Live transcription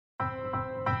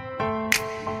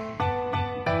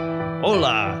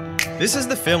Hola! This is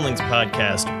the Filmlings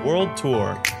Podcast World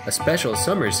Tour. A special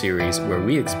summer series where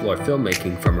we explore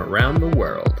filmmaking from around the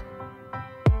world.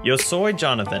 Yo soy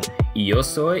Jonathan. Y yo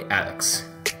soy Alex.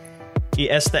 Y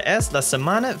esta es la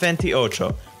semana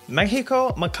 28,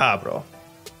 México Macabro.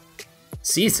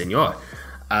 Sí, señor.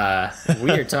 We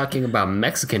are talking about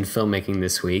Mexican filmmaking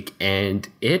this week, and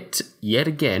it, yet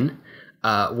again,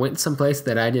 went someplace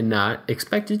that I did not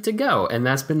expect it to go. And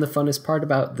that's been the funnest part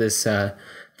about this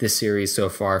series so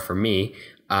far for me.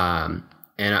 And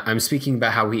I'm speaking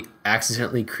about how we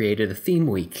accidentally created a theme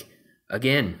week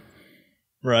again.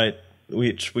 Right,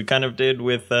 which we kind of did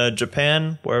with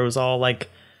Japan, where it was all like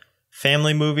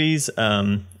family movies,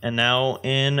 and now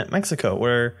in Mexico,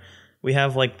 where we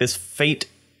have like this fate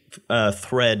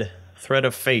thread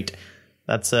of fate.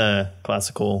 That's a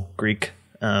classical Greek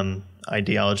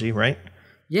ideology, right?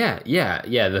 Yeah,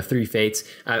 the three fates.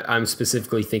 I'm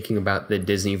specifically thinking about the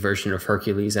Disney version of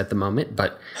Hercules at the moment,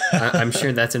 but I'm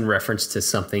sure that's in reference to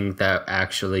something that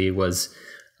actually was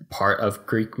part of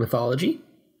Greek mythology.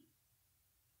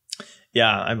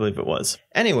 Yeah, I believe it was.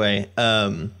 Anyway,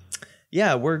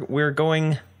 we're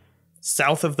going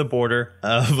south of the border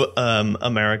of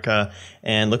America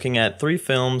and looking at three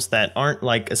films that aren't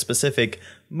like a specific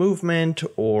movement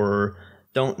or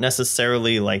don't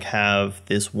necessarily like have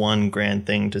this one grand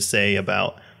thing to say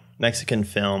about Mexican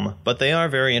film, but they are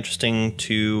very interesting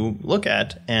to look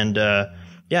at. And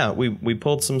we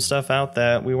pulled some stuff out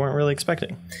that we weren't really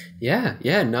expecting. Yeah,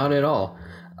 not at all.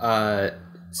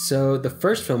 So the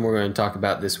first film we're going to talk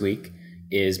about this week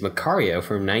is Macario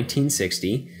from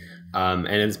 1960. And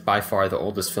it's by far the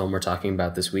oldest film we're talking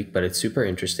about this week, but it's super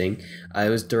interesting. It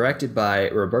was directed by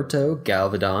Roberto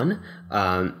Galvedon.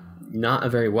 Not a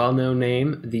very well-known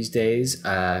name these days,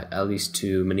 at least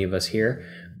to many of us here.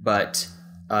 But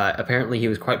apparently he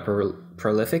was quite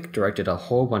prolific, directed a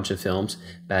whole bunch of films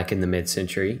back in the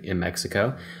mid-century in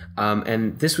Mexico.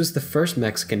 And this was the first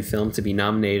Mexican film to be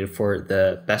nominated for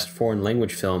the Best Foreign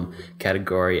Language Film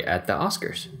category at the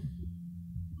Oscars.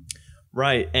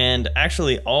 Right, and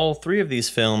actually all three of these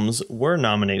films were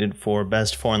nominated for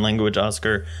Best Foreign Language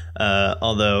Oscar,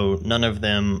 although none of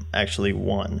them actually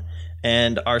won.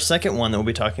 And our second one that we'll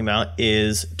be talking about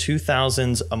is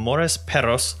 2000's Amores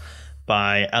Perros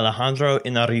by Alejandro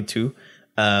Inarritu,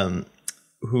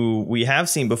 who we have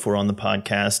seen before on the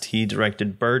podcast. He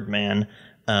directed Birdman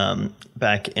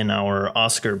back in our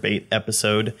Oscar bait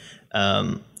episode.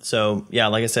 So, yeah,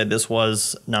 like I said, this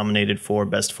was nominated for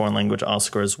Best Foreign Language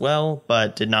Oscar as well,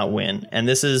 but did not win. And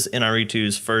this is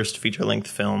Inarritu's first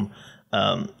feature-length film,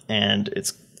 and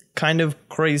it's kind of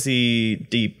crazy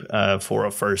deep for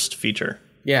a first feature.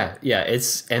 Yeah,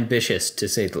 it's ambitious, to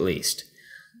say the least.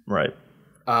 Right.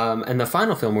 And the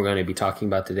final film we're going to be talking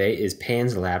about today is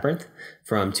Pan's Labyrinth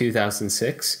from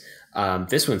 2006.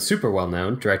 This one's super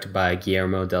well-known, directed by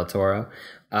Guillermo del Toro.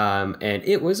 And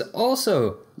it was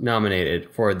also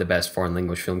nominated for the Best Foreign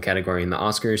Language Film category in the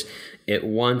Oscars. It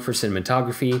won for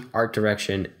cinematography, art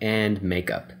direction, and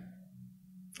makeup.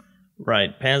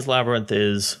 Right. Pan's Labyrinth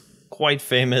is quite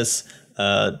famous.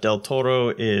 Del Toro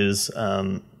is,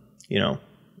 kind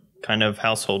of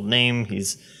household name.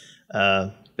 He's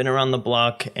been around the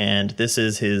block, and this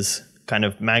is his kind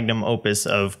of magnum opus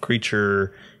of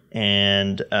creature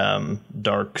and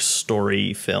dark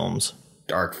story films.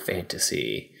 Dark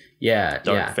fantasy.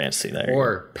 Dark fantasy there.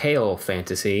 Or pale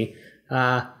fantasy.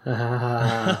 That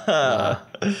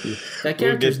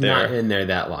character's not in there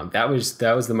that long. That was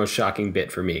the most shocking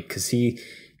bit for me, because he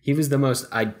was the most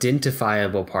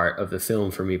identifiable part of the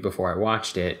film for me before I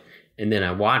watched it, and then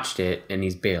I watched it and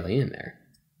he's barely in there.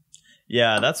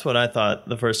 Yeah, that's what I thought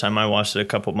the first time I watched it a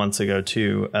couple months ago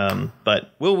too.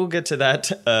 But we'll get to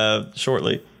that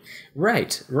shortly.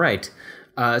 Right.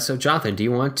 So, Jonathan, do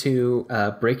you want to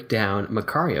break down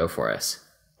Macario for us?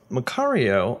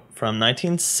 Macario from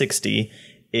 1960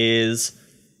 is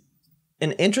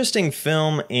an interesting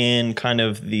film in kind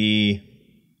of the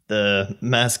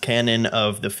mass canon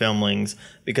of the filmlings,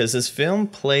 because this film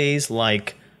plays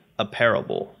like a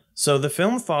parable. So the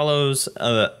film follows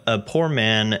a poor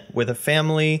man with a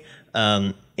family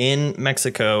in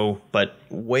Mexico, but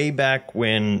way back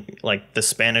when like the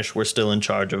Spanish were still in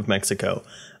charge of Mexico.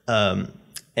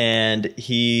 And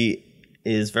he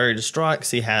is very distraught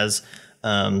because he has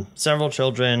several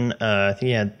children. I think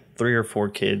he had 3 or 4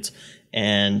 kids,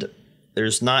 and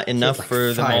there's not enough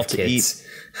for them all to eat.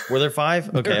 Were there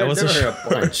 5? Okay, there were a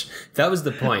bunch. That was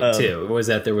the point, too, was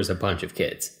that there was a bunch of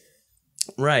kids.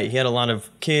 Right. He had a lot of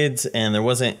kids, and there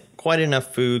wasn't quite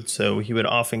enough food, so he would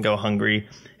often go hungry.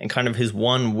 And kind of his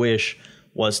one wish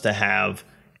was to have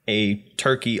a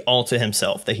turkey all to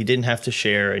himself that he didn't have to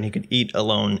share and he could eat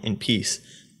alone in peace.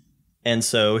 And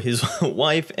so his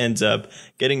wife ends up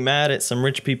getting mad at some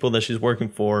rich people that she's working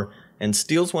for and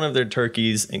steals one of their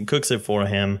turkeys and cooks it for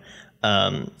him.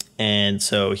 And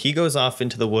so he goes off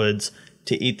into the woods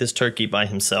to eat this turkey by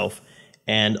himself.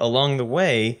 And along the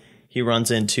way, he runs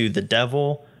into the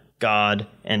devil, God,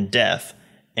 and Death,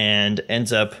 and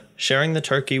ends up sharing the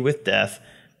turkey with Death.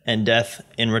 And Death,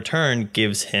 in return,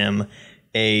 gives him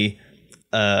a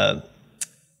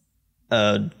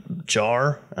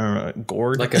jar, I don't know, a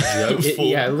gourd, like a jug.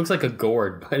 It looks like a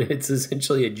gourd, but it's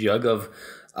essentially a jug of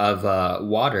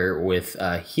water with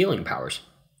healing powers.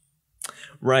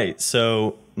 Right.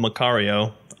 So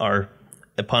Macario, our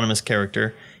eponymous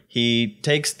character, he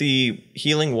takes the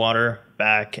healing water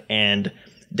back, and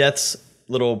Death's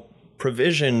little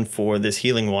provision for this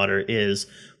healing water is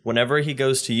whenever he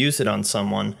goes to use it on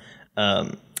someone,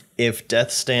 if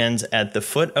Death stands at the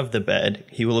foot of the bed,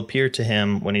 he will appear to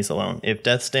him when he's alone. If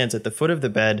Death stands at the foot of the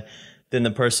bed, then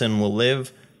the person will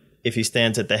live. If he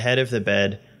stands at the head of the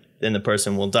bed, then the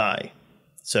person will die.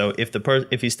 So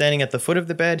if he's standing at the foot of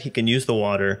the bed, he can use the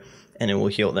water and it will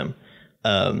heal them.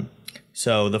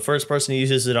 So the first person he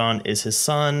uses it on is his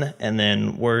son, and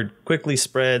then word quickly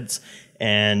spreads,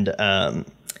 and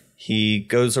he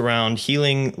goes around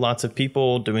healing lots of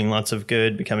people, doing lots of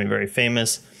good, becoming very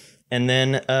famous. And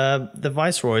then the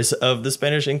viceroys of the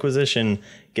Spanish Inquisition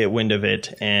get wind of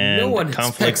it, and no one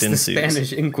conflict ensues. The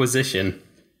Spanish Inquisition.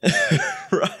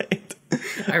 Right.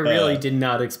 I really did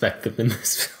not expect them in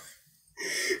this film.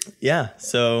 Yeah,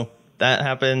 so that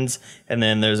happens, and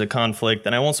then there's a conflict.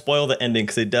 And I won't spoil the ending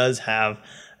because it does have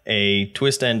a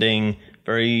twist ending,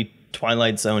 very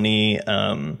Twilight Zone-y.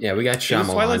 Yeah, we got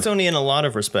Shyamalan. Twilight Zone-y in a lot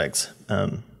of respects.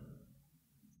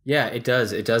 Yeah, it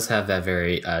does. It does have that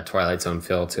very Twilight Zone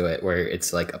feel to it, where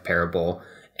it's like a parable,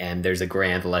 and there's a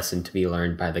grand lesson to be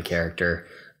learned by the character.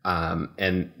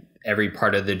 And every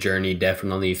part of the journey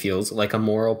definitely feels like a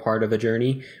moral part of a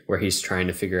journey, where he's trying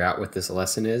to figure out what this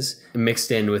lesson is, mixed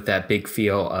in with that big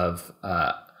feel of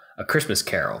a Christmas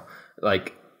Carol,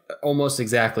 like almost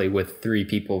exactly with three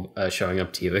people showing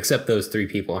up to you, except those three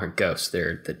people aren't ghosts.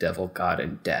 They're the devil, God,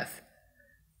 and Death.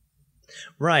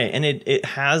 Right, and it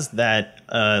has that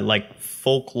like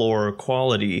folklore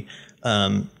quality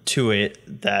to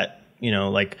it that, you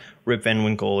know, like Rip Van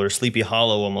Winkle or Sleepy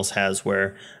Hollow almost has,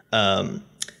 where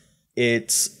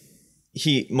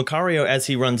Macario, as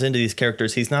he runs into these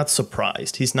characters, he's not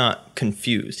surprised, he's not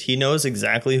confused. He knows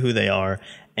exactly who they are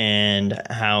and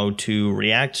how to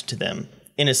react to them,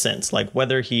 in a sense. Like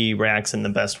whether he reacts in the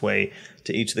best way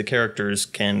to each of the characters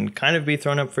can kind of be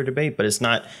thrown up for debate, but it's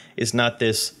not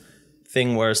this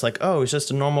thing where it's like, oh, it's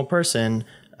just a normal person,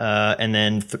 and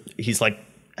then he's like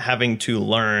having to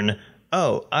learn,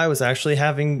 oh, I was actually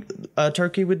having a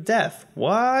turkey with Death.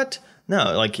 What?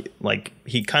 No, like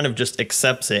he kind of just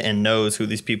accepts it and knows who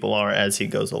these people are as he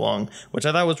goes along, which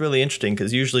I thought was really interesting,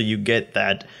 because usually you get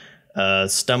that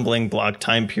stumbling block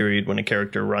time period when a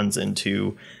character runs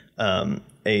into the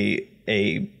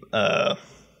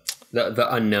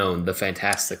unknown, the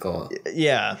fantastical.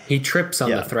 Yeah, he trips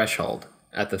on the threshold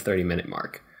at the 30-minute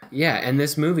mark. Yeah, and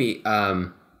this movie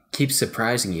keeps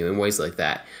surprising you in ways like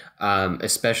that,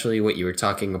 especially what you were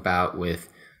talking about with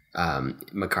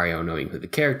Macario knowing who the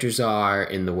characters are,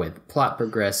 in the way the plot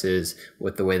progresses,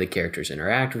 with the way the characters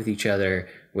interact with each other,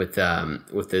 with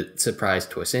the surprise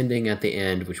twist ending at the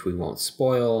end, which we won't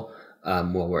spoil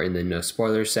while we're in the no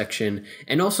spoilers section,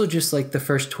 and also just like the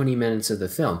first 20 minutes of the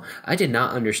film. I did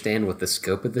not understand what the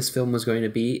scope of this film was going to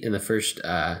be in the first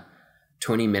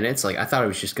 20 minutes. Like, I thought it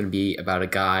was just going to be about a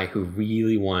guy who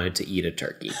really wanted to eat a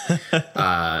turkey.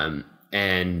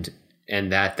 And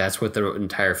that's what the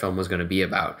entire film was going to be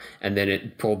about. And then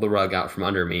it pulled the rug out from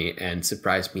under me and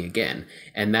surprised me again.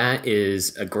 And that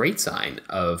is a great sign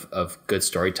of good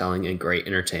storytelling and great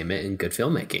entertainment and good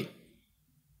filmmaking.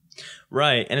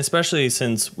 Right. And especially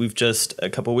since we've just a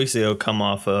couple of weeks ago come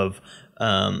off of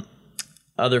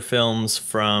other films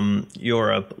from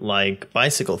Europe, like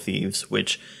Bicycle Thieves,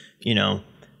 which, you know,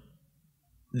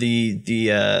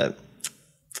 the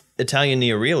Italian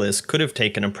neorealists could have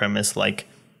taken a premise like,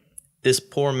 this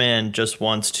poor man just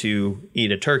wants to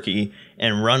eat a turkey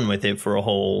and run with it for a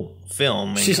whole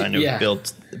film, and kind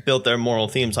of built their moral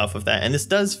themes off of that. And this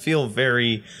does feel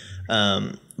very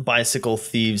Bicycle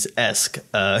Thieves-esque,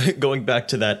 going back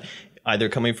to that, either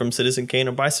coming from Citizen Kane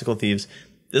or Bicycle Thieves.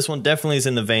 This one definitely is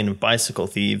in the vein of Bicycle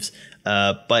Thieves,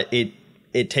 but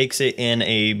it takes it in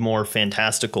a more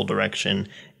fantastical direction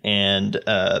and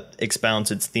expounds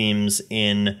its themes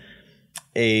in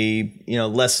a, you know,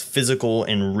 less physical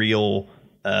and real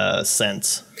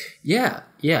sense. Yeah.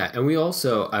 And we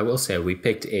also, I will say, we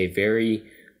picked a very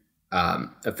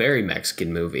a very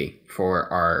Mexican movie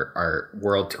for our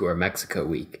World Tour Mexico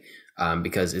week,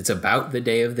 because it's about the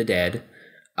Day of the Dead,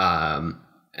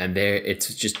 and there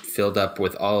it's just filled up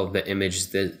with all of the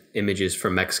images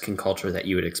from Mexican culture that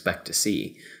you would expect to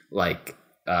see, like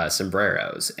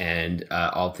sombreros and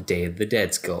all the Day of the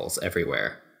Dead skulls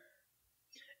everywhere.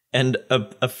 And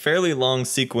a fairly long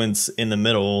sequence in the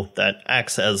middle that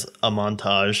acts as a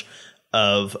montage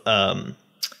of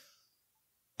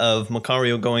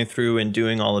Macario going through and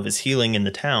doing all of his healing in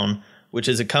the town, which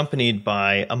is accompanied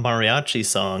by a mariachi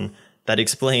song that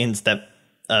explains that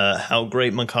how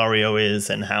great Macario is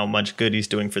and how much good he's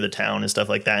doing for the town and stuff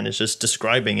like that. And it's just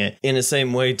describing it in the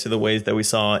same way to the ways that we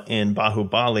saw in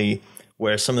Bahubali,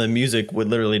 where some of the music would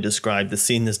literally describe the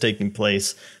scene that's taking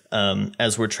place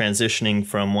as we're transitioning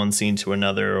from one scene to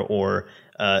another, or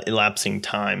elapsing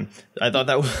time. I thought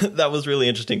that was really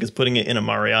interesting, because putting it in a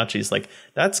mariachi is like,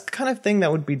 that's kind of thing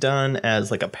that would be done as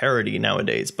like a parody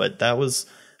nowadays, but that was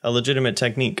a legitimate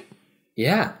technique.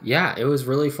 Yeah, it was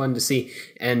really fun to see.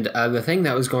 And the thing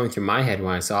that was going through my head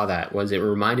when I saw that was it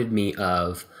reminded me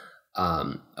of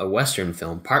a Western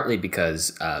film, partly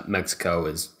because Mexico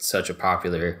is such a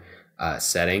popular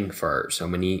setting for so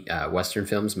many Western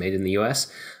films made in the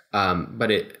US. But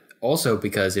it also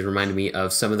because it reminded me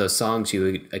of some of those songs you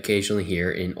would occasionally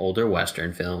hear in older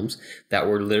Western films that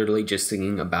were literally just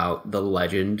singing about the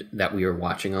legend that we were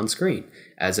watching on screen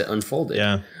as it unfolded.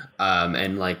 Yeah.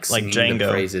 And like singing Django. the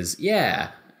praises.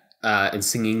 Yeah. And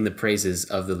singing the praises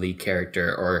of the lead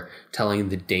character, or telling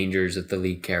the dangers of the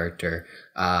lead character.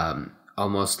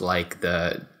 Almost like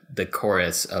the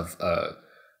chorus of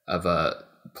a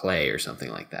play or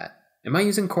something like that. Am I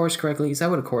using chorus correctly? Is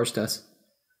that what a chorus does?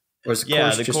 Or is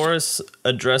the chorus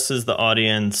addresses the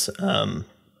audience,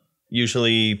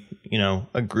 usually,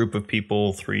 a group of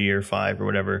people, 3 or 5 or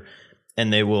whatever,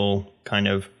 and they will kind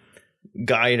of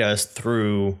guide us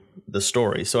through the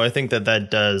story. So I think that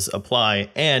does apply.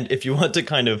 And if you want to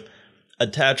kind of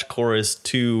attach chorus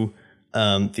to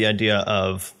the idea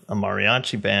of a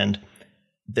mariachi band,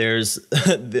 there's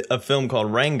a film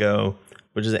called Rango,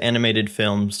 which is an animated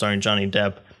film starring Johnny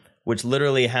Depp, which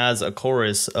literally has a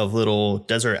chorus of little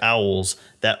desert owls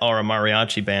that are a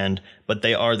mariachi band, but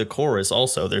they are the chorus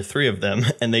also. There are 3 of them,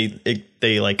 and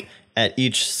they like at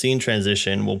each scene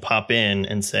transition will pop in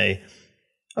and say,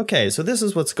 okay, so this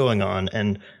is what's going on,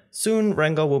 and soon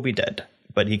Rango will be dead.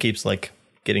 But he keeps like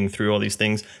getting through all these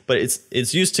things. But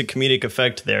it's used to comedic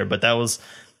effect there, but that was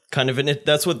kind of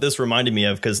that's what this reminded me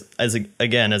of, because as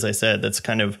I said, that's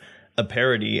kind of a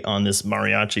parody on this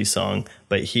mariachi song,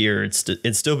 but here it's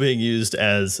still being used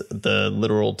as the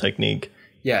literal technique.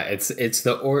 Yeah, it's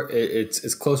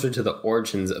closer to the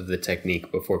origins of the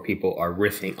technique before people are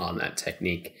riffing on that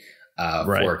technique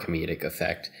for comedic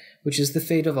effect, which is the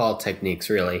fate of all techniques,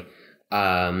 really.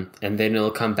 And then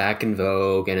it'll come back in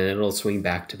vogue, and then it'll swing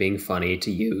back to being funny to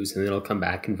use, and then it'll come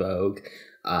back in vogue.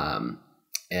 And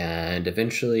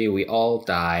eventually we all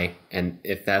die. And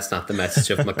if that's not the message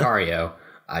of Macario,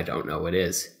 I don't know what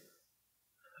is.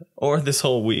 Or this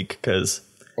whole week, because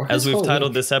as we've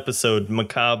titled this episode,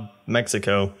 Macabre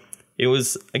Mexico, it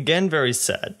was, again, very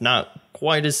sad. Not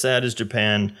quite as sad as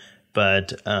Japan,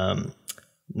 but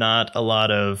not a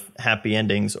lot of happy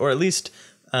endings, or at least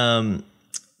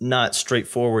not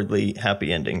straightforwardly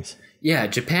happy endings. Yeah,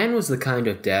 Japan was the kind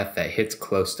of death that hits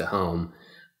close to home,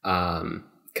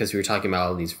 because we were talking about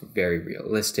all these very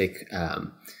realistic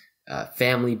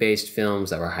family-based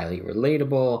films that were highly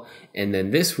relatable. And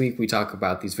then this week we talk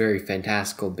about these very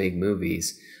fantastical big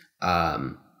movies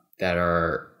that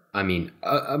are,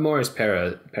 Amores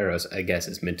Perros, I guess,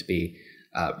 is meant to be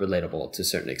relatable to a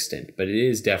certain extent, but it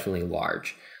is definitely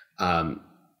large.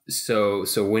 So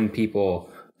when people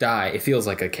die, it feels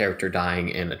like a character dying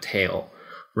in a tale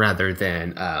rather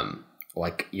than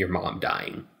like your mom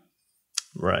dying.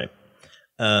 Right.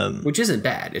 Which isn't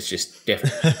bad. It's just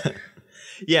different.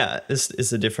 Yeah,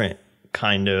 it's a different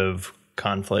kind of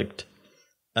conflict.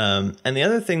 And the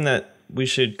other thing that we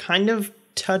should kind of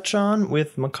touch on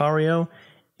with Macario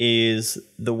is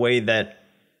the way that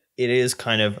it is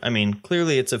kind of,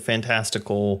 clearly it's a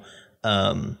fantastical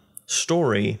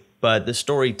story, but the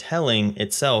storytelling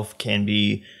itself can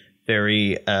be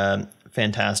very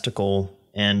fantastical.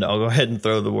 And I'll go ahead and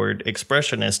throw the word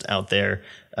expressionist out there,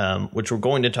 which we're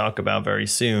going to talk about very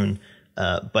soon.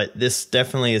 But this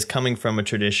definitely is coming from a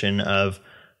tradition of,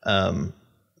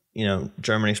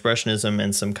 German expressionism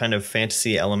and some kind of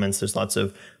fantasy elements. There's lots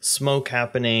of smoke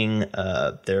happening.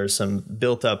 There's some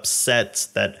built up sets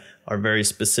that are very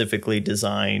specifically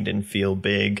designed and feel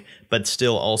big, but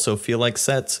still also feel like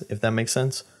sets, if that makes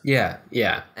sense. Yeah.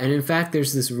 And in fact,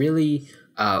 there's this really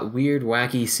weird,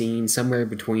 wacky scene somewhere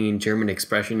between German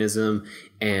Expressionism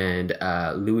and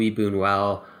Louis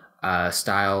Buñuel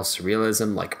style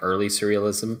surrealism, like early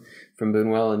surrealism from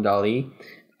Buñuel and Dali,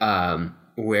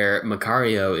 where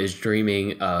Macario is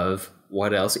dreaming of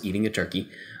what else? Eating a turkey.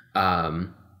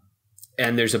 And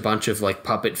there's a bunch of like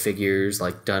puppet figures,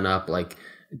 like done up like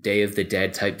Day of the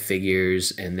Dead type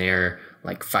figures, and they're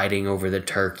like fighting over the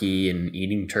turkey and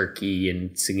eating turkey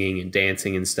and singing and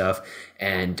dancing and stuff.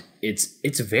 And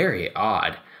it's very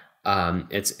odd.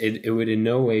 It would in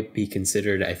no way be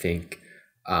considered, I think,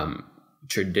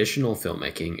 traditional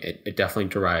filmmaking. It definitely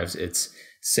derives its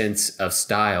sense of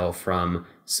style from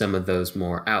some of those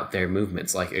more out there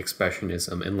movements like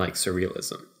expressionism and like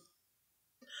surrealism.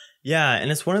 Yeah, and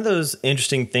it's one of those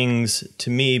interesting things to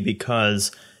me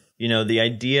because, you know, the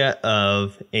idea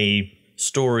of a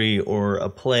story or a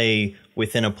play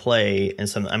within a play and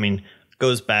some, I mean,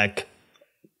 goes back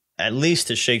at least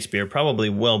to Shakespeare, probably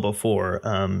well before,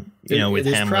 you know, with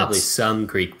Hamlet. There's probably some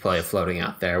Greek play floating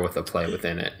out there with a play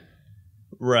within it.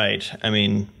 Right. I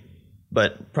mean,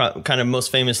 but kind of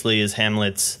most famously is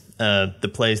Hamlet's,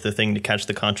 the play's The Thing to Catch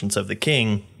the Conscience of the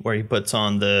King, where he puts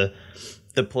on the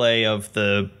play of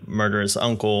the murderous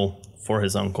uncle for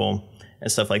his uncle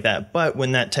and stuff like that. But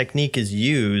when that technique is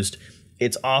used,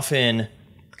 it's often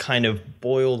kind of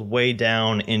boiled way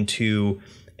down into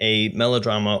a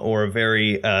melodrama or a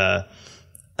very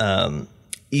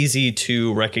easy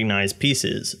to recognize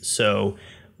pieces. So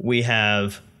we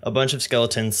have a bunch of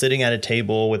skeletons sitting at a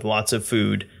table with lots of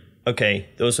food. Okay,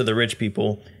 those are the rich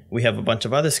people. We have a bunch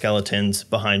of other skeletons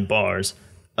behind bars.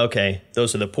 Okay,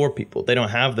 those are the poor people. They don't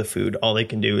have the food. All they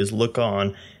can do is look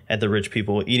on at the rich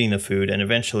people eating the food. And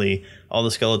eventually all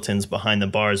the skeletons behind the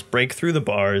bars break through the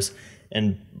bars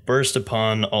and burst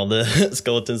upon all the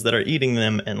skeletons that are eating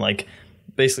them and like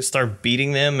basically start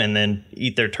beating them and then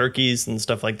eat their turkeys and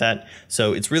stuff like that.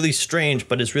 So it's really strange,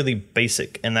 but it's really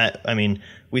basic. And that, I mean,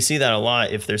 we see that a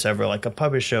lot if there's ever like a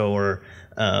puppet show or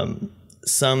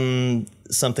something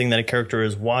that a character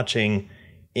is watching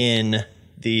in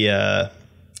the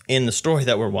story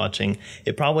that we're watching.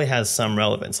 It probably has some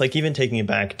relevance. Like even taking it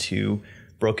back to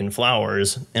Broken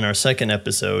Flowers in our second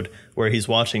episode, where he's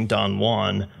watching Don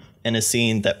Juan, and a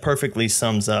scene that perfectly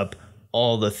sums up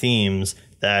all the themes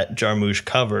that Jarmusch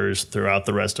covers throughout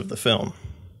the rest of the film.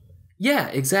 Yeah,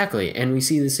 exactly. And we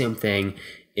see the same thing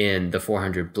in The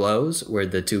 400 Blows, where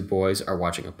the two boys are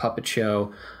watching a puppet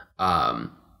show.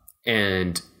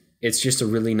 And it's just a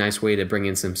really nice way to bring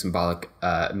in some symbolic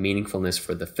meaningfulness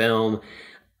for the film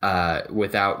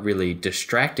without really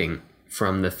distracting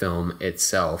from the film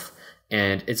itself.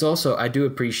 And it's also, I do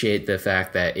appreciate the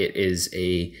fact that it is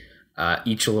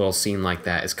each little scene like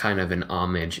that is kind of an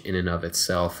homage in and of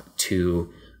itself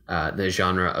to the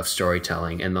genre of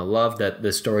storytelling and the love that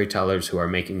the storytellers who are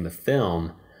making the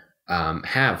film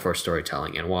have for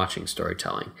storytelling and watching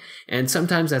storytelling. And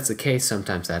sometimes that's the case,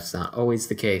 sometimes that's not always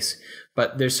the case,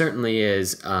 but there certainly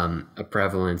is a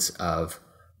prevalence of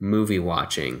movie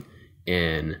watching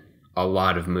in a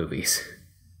lot of movies.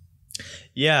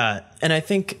 Yeah, and I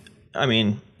think, I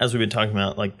mean, as we've been talking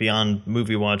about, like beyond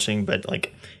movie watching, but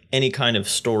like any kind of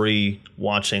story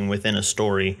watching within a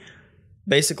story,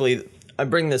 basically, I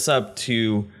bring this up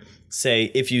to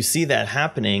say, if you see that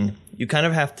happening, you kind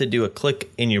of have to do a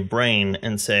click in your brain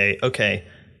and say, okay,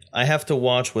 I have to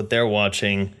watch what they're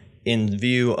watching in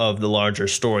view of the larger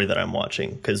story that I'm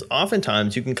watching. Because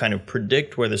oftentimes you can kind of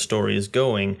predict where the story is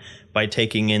going by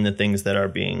taking in the things that are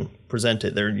being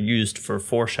presented. They're used for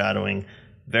foreshadowing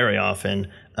very often.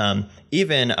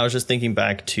 Even I was just thinking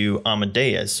back to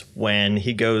Amadeus when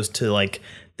he goes to like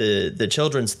the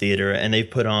children's theater and they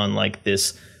put on like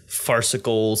this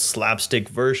farcical slapstick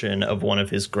version of one of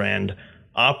his grand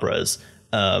operas.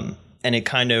 And it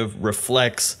kind of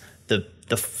reflects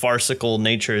the farcical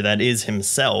nature that is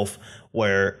himself,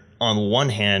 where on one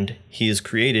hand, he has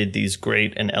created these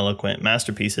great and eloquent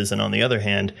masterpieces, and on the other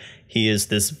hand, he is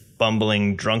this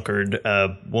bumbling drunkard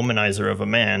womanizer of a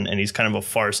man, and he's kind of a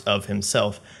farce of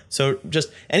himself. So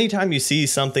just anytime you see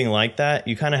something like that,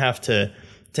 you kind of have to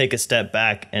take a step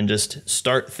back and just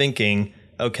start thinking,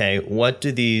 okay, what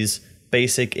do these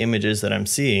basic images that I'm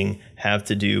seeing have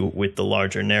to do with the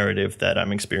larger narrative that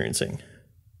I'm experiencing?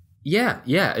 Yeah,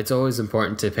 it's always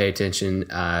important to pay attention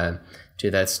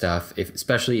to that stuff,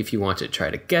 especially if you want to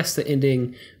try to guess the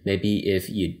ending. Maybe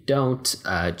if you don't,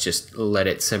 just let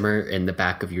it simmer in the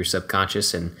back of your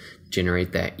subconscious and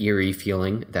generate that eerie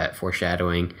feeling that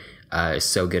foreshadowing is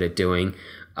so good at doing.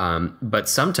 But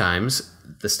sometimes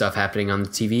the stuff happening on the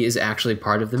TV is actually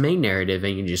part of the main narrative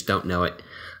and you just don't know it.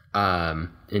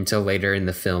 until later in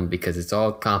the film because it's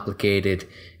all complicated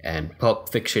and Pulp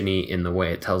Fiction-y in the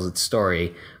way it tells its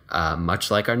story,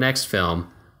 much like our next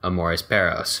film, Amores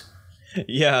Perros.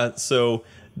 Yeah, so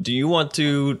do you want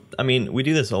to, I mean, we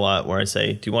do this a lot where I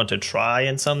say, do you want to try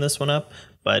and sum this one up?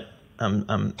 But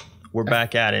we're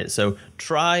back at it. So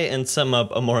try and sum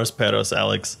up Amores Perros,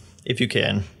 Alex, if you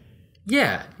can.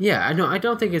 Yeah. I know. I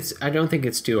don't think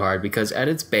it's too hard because at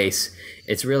its base,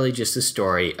 it's really just a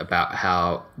story about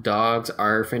how dogs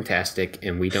are fantastic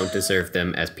and we don't deserve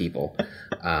them as people,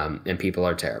 and people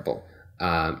are terrible.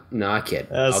 No, I kid.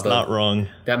 That's not wrong.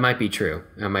 That might be true.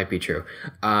 I'm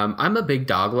a big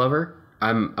dog lover.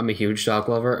 I'm a huge dog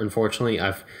lover. Unfortunately,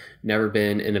 I've never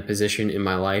been in a position in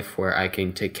my life where I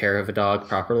can take care of a dog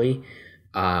properly.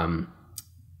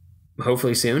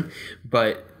 Hopefully soon,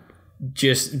 but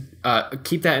just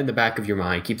keep that in the back of your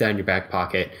mind. Keep that in your back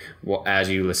pocket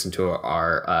as you listen to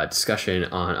our discussion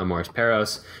on Amores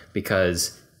Perros,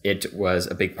 because it was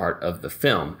a big part of the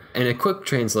film. And a quick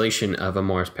translation of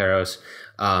Amores Perros,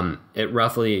 it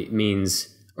roughly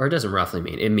means, or it doesn't roughly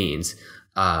mean, it means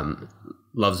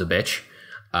loves a bitch,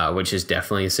 which is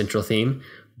definitely a central theme.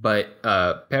 But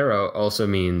perro also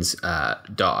means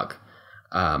dog,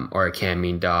 or it can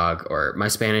mean dog, or my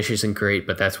Spanish isn't great,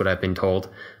 but that's what I've been told.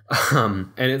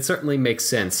 And it certainly makes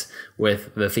sense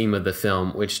with the theme of the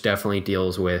film, which definitely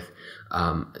deals with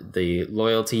the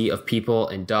loyalty of people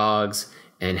and dogs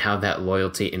and how that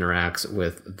loyalty interacts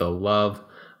with the love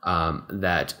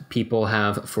that people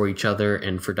have for each other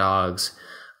and for dogs.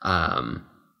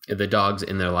 The dogs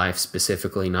in their life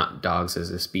specifically, not dogs as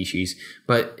a species,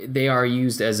 but they are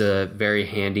used as a very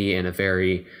handy and a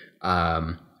very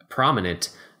prominent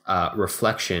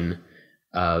reflection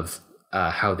of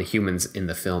how the humans in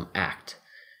the film act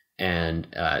and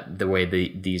the way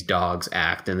these dogs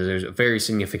act. And there's a very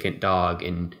significant dog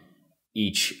in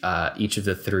each of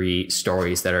the three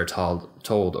stories that are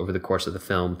told over the course of the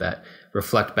film that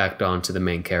reflect back onto the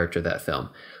main character of that film.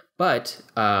 But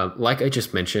like I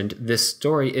just mentioned, this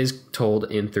story is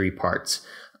told in three parts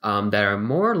that are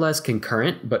more or less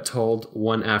concurrent, but told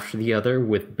one after the other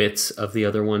with bits of the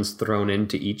other ones thrown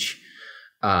into each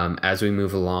as we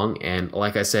move along. And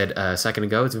like I said a second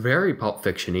ago, it's very Pulp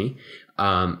Fiction-y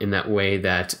in that way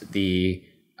that the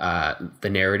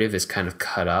narrative is kind of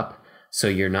cut up so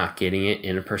you're not getting it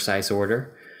in a precise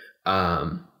order.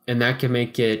 And that can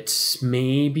make it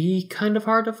maybe kind of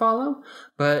hard to follow,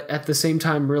 but at the same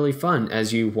time really fun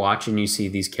as you watch and you see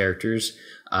these characters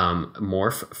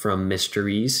morph from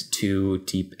mysteries to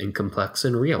deep and complex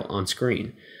and real on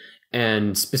screen.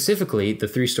 And specifically, the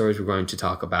three stories we're going to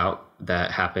talk about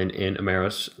that happen in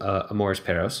Amores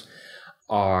Perros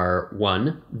are: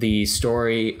 one, the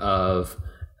story of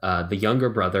the younger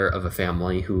brother of a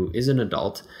family who is an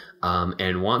adult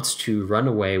and wants to run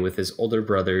away with his older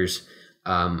brother's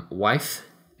wife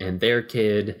and their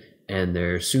kid and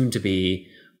their soon-to-be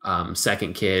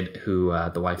second kid who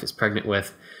the wife is pregnant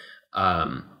with.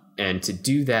 And to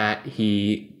do that,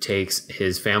 he takes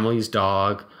his family's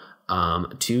dog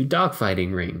to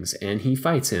dogfighting rings, and he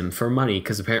fights him for money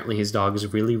because apparently his dog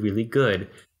is really, really good.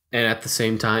 And at the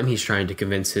same time, he's trying to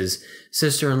convince his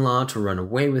sister-in-law to run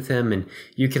away with him, and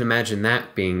you can imagine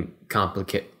that being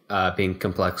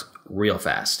complex real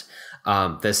fast.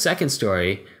 The second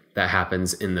story that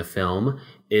happens in the film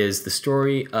is the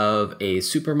story of a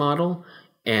supermodel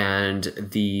and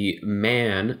the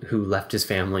man who left his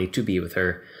family to be with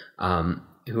her,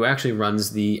 who actually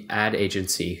runs the ad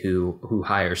agency who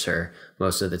hires her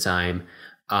most of the time.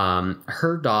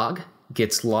 Her dog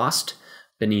gets lost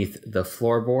beneath the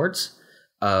floorboards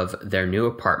of their new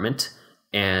apartment,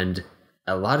 and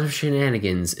a lot of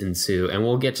shenanigans ensue. And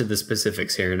we'll get to the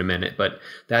specifics here in a minute, but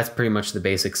that's pretty much the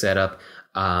basic setup.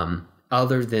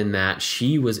 Other than that,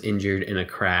 she was injured in a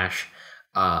crash,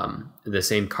 the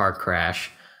same car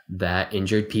crash that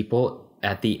injured people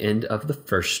at the end of the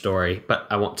first story, but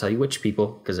I won't tell you which people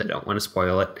because I don't want to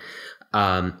spoil it.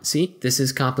 See, this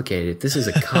is complicated. This is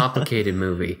a complicated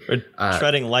movie. We're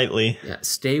treading lightly. Yeah,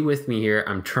 stay with me here.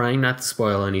 I'm trying not to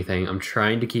spoil anything. I'm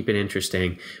trying to keep it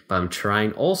interesting, but I'm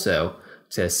trying also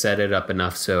to set it up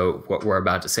enough so what we're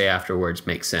about to say afterwards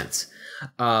makes sense.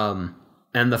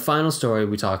 And the final story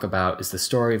we talk about is the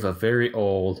story of a very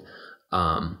old,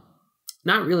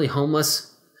 not really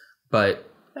homeless, but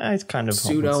it's kind of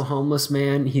pseudo homeless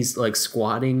man. He's like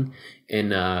squatting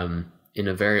in a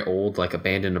very old, like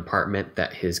abandoned apartment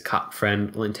that his cop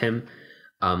friend lent him.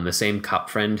 The same cop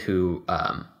friend who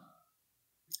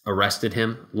arrested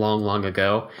him long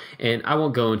ago. And I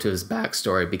won't go into his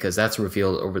backstory because that's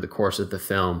revealed over the course of the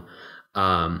film.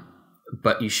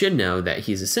 But you should know that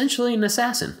he's essentially an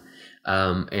assassin.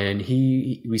 And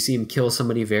we see him kill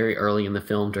somebody very early in the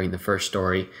film during the first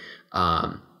story,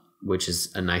 which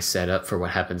is a nice setup for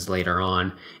what happens later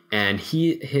on. And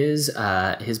his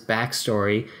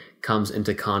backstory comes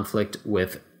into conflict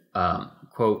with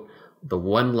quote, the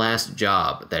one last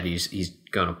job that he's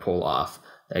going to pull off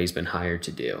that he's been hired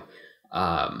to do.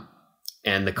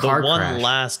 And the car crash, one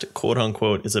last quote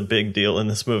unquote is a big deal in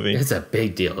this movie. It's a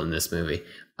big deal in this movie.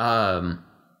 And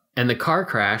the car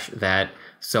crash that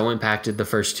so impacted the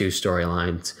first two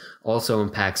storylines also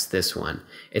impacts this one.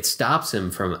 It stops him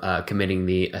from committing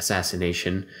the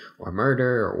assassination or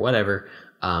murder or whatever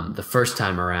the first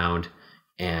time around,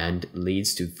 and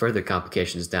leads to further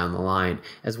complications down the line,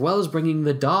 as well as bringing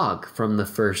the dog from the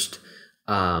first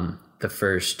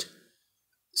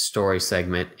story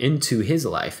segment into his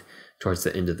life towards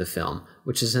the end of the film,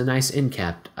 which is a nice end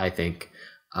cap, I think.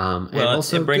 Well, and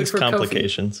also it brings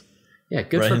complications. Kofi. Yeah,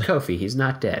 good for Kofi. He's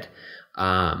not dead.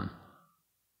 But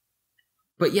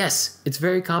yes, it's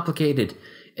very complicated.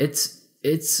 It's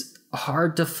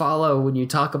hard to follow when you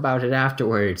talk about it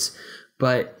afterwards,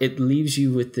 but it leaves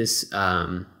you with this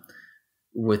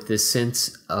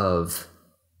sense of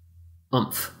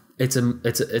oomph. It's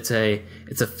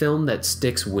a film that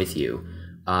sticks with you,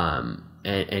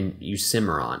 and you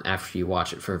simmer on after you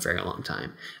watch it for a very long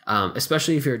time.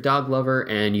 Especially if you're a dog lover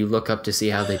and you look up to see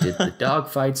how they did the dog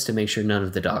fights to make sure none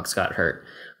of the dogs got hurt,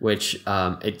 which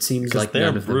it seems like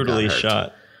none of them brutally got hurt.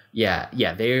 Shot.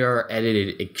 Yeah, they are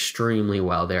edited extremely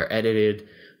well. They're edited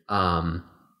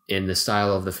in the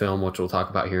style of the film, which we'll talk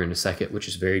about here in a second, which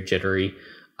is very jittery.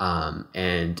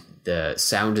 And the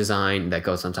sound design that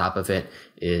goes on top of it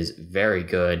is very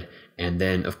good. And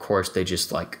then, of course, they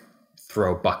just like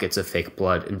throw buckets of fake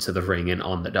blood into the ring and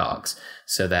on the dogs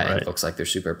so that it looks like they're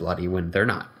super bloody when they're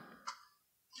not.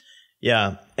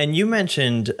 Yeah. And you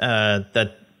mentioned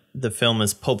that the film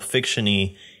is Pulp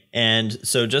Fiction-y. And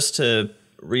so just to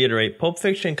reiterate, Pulp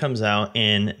Fiction comes out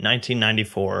in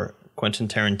 1994. Quentin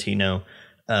Tarantino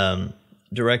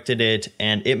directed it,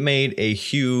 and it made a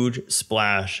huge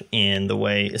splash in the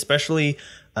way, especially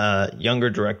younger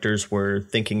directors were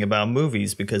thinking about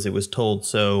movies, because it was told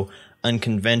so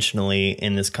unconventionally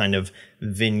in this kind of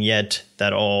vignette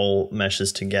that all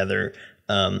meshes together.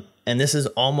 And this is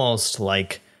almost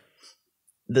like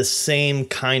the same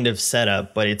kind of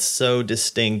setup, but it's so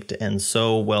distinct and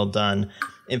so well done.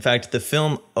 In fact, the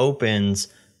film opens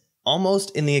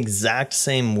almost in the exact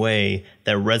same way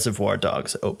that Reservoir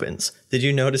Dogs opens. Did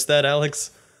you notice that,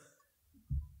 Alex?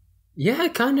 Yeah,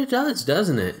 it kind of does,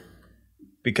 doesn't it?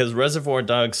 Because Reservoir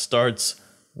Dogs starts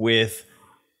with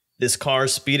this car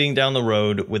speeding down the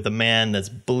road with a man that's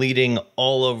bleeding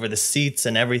all over the seats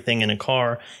and everything in a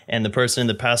car, and the person in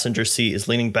the passenger seat is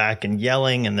leaning back and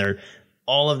yelling, and they're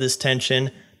all of this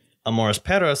tension. Amores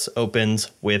Perros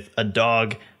opens with a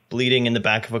dog bleeding in the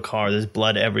back of a car. There's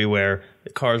blood everywhere.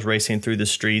 The car's racing through the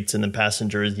streets, and the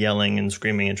passenger is yelling and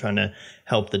screaming and trying to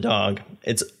help the dog.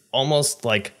 It's almost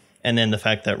like, and then the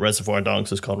fact that Reservoir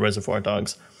Dogs is called Reservoir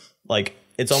Dogs, like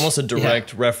it's almost a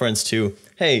direct reference to,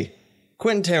 hey,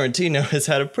 Quentin Tarantino has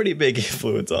had a pretty big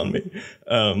influence on me.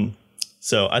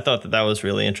 So I thought that was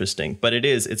really interesting. But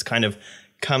it's kind of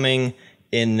coming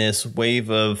in this wave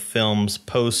of films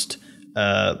post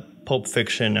Pulp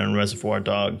Fiction and Reservoir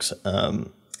Dogs,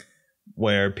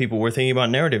 where people were thinking about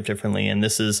narrative differently. And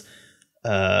this is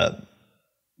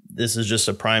just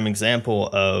a prime example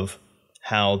of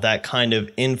how that kind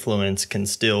of influence can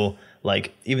still,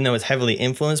 like, even though it's heavily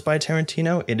influenced by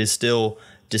Tarantino, it is still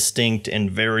distinct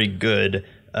and very good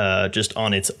just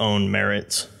on its own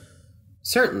merits.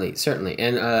 Certainly.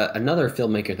 And another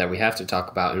filmmaker that we have to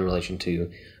talk about in relation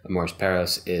to Amores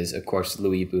Perros is, of course,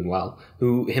 Louis Buñuel,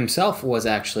 who himself was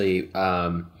actually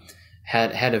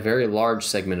had a very large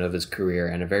segment of his career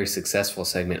and a very successful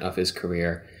segment of his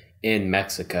career in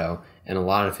Mexico. And a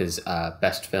lot of his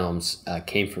best films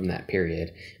came from that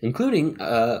period, including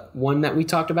one that we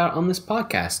talked about on this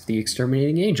podcast, The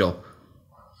Exterminating Angel.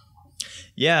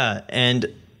 Yeah, and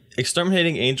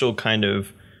Exterminating Angel kind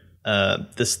of,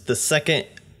 the second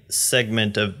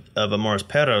segment of Amores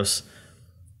Perros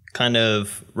kind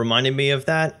of reminded me of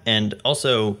that. And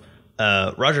also,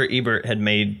 Roger Ebert had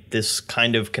made this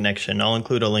kind of connection. I'll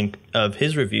include a link of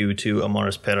his review to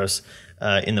Amores Perros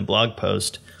in the blog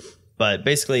post. But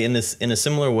basically, in a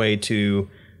similar way to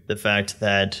the fact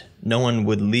that no one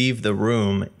would leave the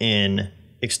room in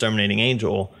Exterminating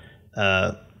Angel,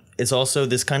 it's also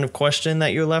this kind of question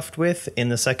that you're left with in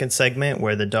the second segment,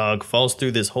 where the dog falls through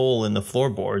this hole in the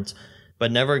floorboards,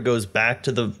 but never goes back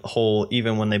to the hole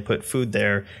even when they put food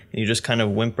there. And he just kind of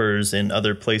whimpers in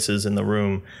other places in the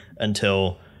room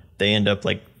until they end up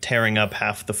like tearing up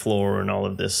half the floor and all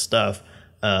of this stuff.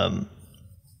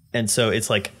 And so it's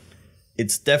like,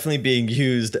 it's definitely being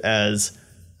used as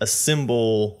a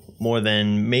symbol more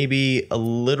than maybe a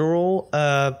literal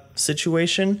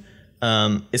situation.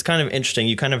 It's kind of interesting.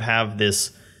 You kind of have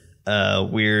this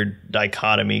weird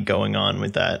dichotomy going on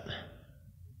with that.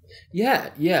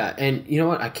 Yeah. And you know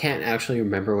what? I can't actually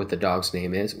remember what the dog's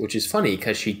name is, which is funny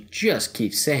because she just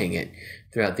keeps saying it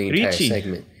throughout the entire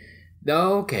segment.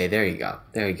 Okay, there you go.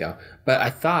 But I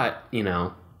thought,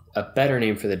 a better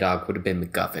name for the dog would have been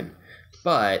MacGuffin.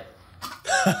 But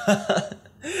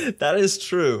that is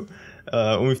true.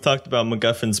 We've talked about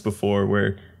MacGuffins before,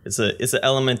 where it's an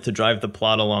element to drive the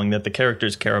plot along that the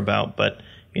characters care about, but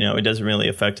it doesn't really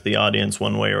affect the audience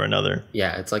one way or another.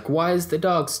 Yeah, it's like, why is the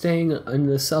dog staying on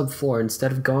the subfloor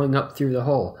instead of going up through the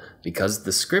hole? Because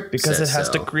the script says it has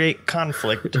so. to create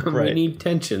conflict. Right. We need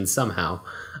tension somehow.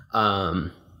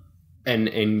 And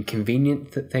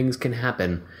convenient things can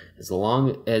happen as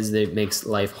long as it makes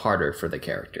life harder for the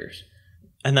characters.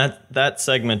 And that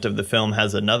segment of the film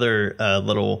has another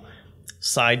little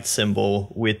side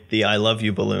symbol with the I love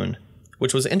you balloon,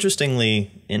 which was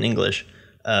interestingly in English.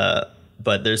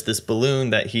 But there's this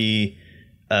balloon that he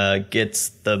gets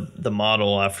the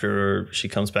model after she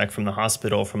comes back from the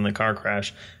hospital from the car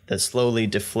crash that slowly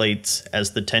deflates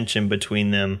as the tension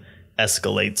between them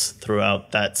escalates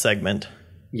throughout that segment.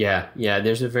 Yeah.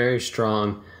 There's a very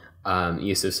strong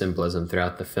use of symbolism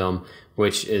throughout the film,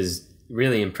 which is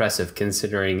really impressive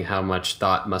considering how much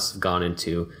thought must have gone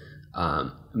into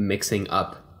mixing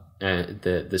up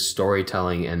the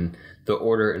storytelling and the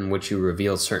order in which you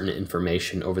reveal certain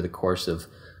information over the course of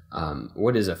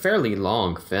what is a fairly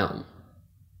long film.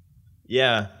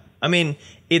 Yeah. I mean,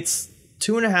 it's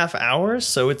 2.5 hours,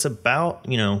 so it's about,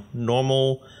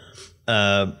 normal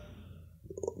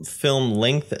film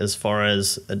length as far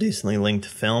as a decently length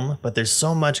film, but there's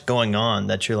so much going on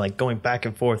that you're like going back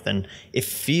and forth, and it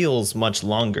feels much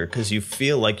longer because you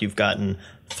feel like you've gotten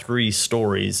 3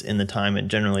 stories in the time it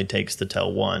generally takes to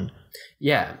tell one.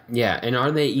 Yeah. And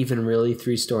are they even really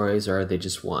 3 stories, or are they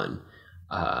just one?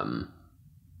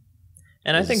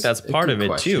 And I think that's part of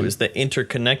it too, is the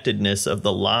interconnectedness of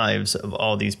the lives of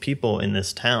all these people in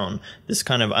this town. This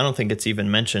kind of, I don't think it's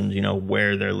even mentioned,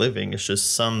 where they're living. It's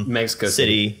just some Mexico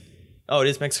City. Oh, it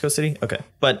is Mexico City? Okay.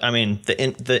 But I mean,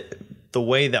 the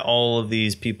way that all of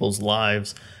these people's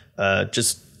lives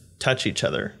just touch each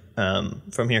other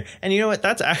from here. And you know what?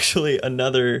 That's actually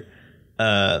another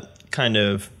kind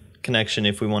of connection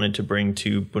if we wanted to bring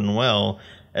to Buñuel,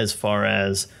 as far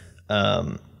as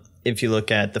if you look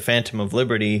at The Phantom of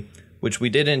Liberty, which we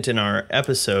didn't in our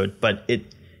episode, but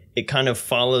it kind of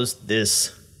follows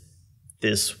this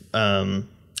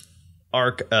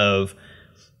arc of,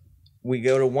 we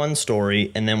go to one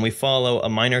story and then we follow a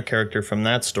minor character from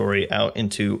that story out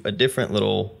into a different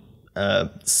little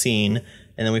scene,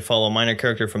 and then we follow a minor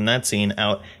character from that scene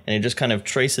out, and it just kind of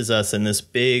traces us in this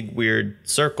big weird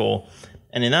circle.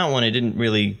 And in that one, it didn't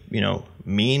really,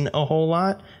 mean a whole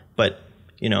lot, but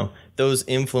those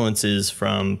influences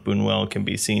from Buñuel can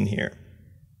be seen here.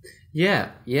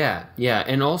 Yeah.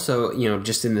 And also,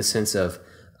 just in the sense of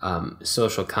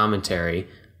social commentary,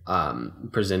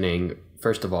 presenting,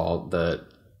 first of all,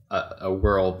 a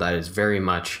world that is very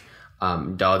much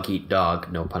dog eat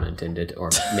dog, no pun intended, or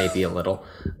maybe a little.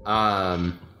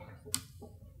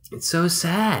 It's so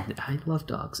sad. I love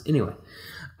dogs. Anyway.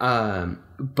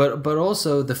 But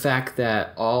also the fact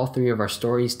that all 3 of our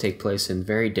stories take place in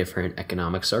very different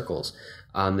economic circles.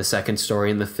 The second story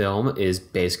in the film is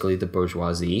basically the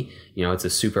bourgeoisie. It's a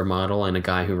supermodel and a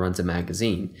guy who runs a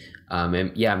magazine.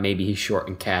 And yeah, maybe he's short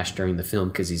in cash during the film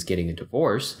because he's getting a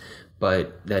divorce,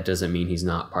 but that doesn't mean he's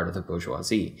not part of the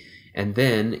bourgeoisie. And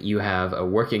then you have a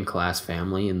working class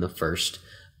family in the first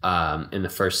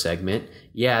segment.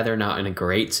 Yeah, they're not in a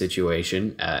great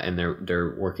situation, and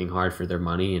they're working hard for their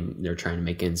money and they're trying to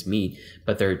make ends meet,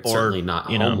 but they're certainly not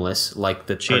homeless like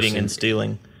the cheating and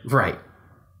stealing. Right.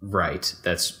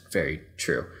 That's very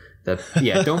true.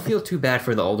 Don't feel too bad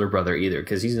for the older brother either,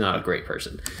 because he's not a great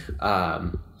person.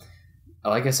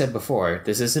 Like I said before,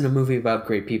 this isn't a movie about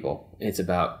great people. It's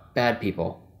about bad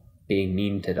people being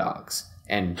mean to dogs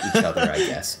and each other, I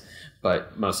guess,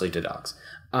 but mostly to dogs.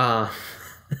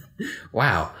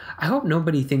 Wow. I hope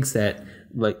nobody thinks that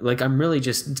like I'm really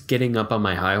just getting up on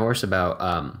my high horse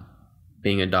about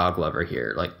being a dog lover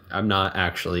here. Like, I'm not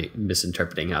actually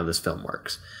misinterpreting how this film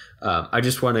works. I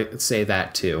just want to say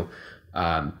that too.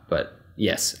 But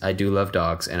yes, I do love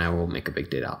dogs, and I will make a big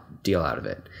deal out of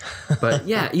it. But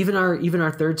yeah, even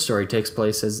our third story takes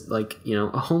place as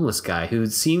a homeless guy who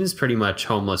seems pretty much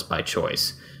homeless by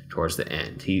choice towards the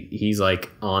end. He's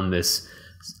like on this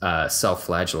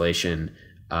self-flagellation,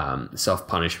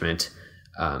 self-punishment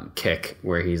kick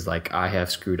where he's like, I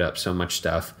have screwed up so much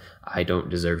stuff. I don't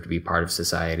deserve to be part of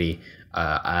society.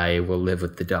 I will live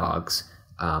with the dogs.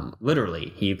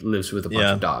 Literally, he lives with a bunch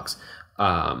of dogs.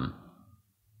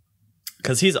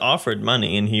 Because he's offered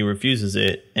money and he refuses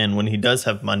it. And when he does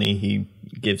have money, he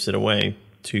gives it away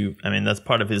to, I mean, that's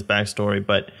part of his backstory.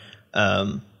 But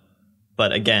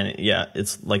again, yeah,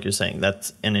 it's like you're saying,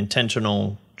 that's an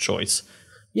intentional choice.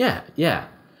 Yeah, yeah.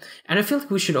 And I feel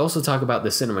like we should also talk about the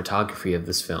cinematography of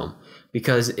this film,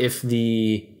 because if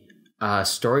the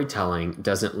storytelling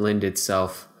doesn't lend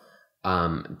itself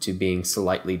to being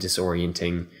slightly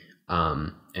disorienting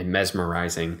and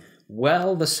mesmerizing,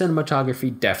 well, the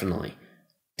cinematography definitely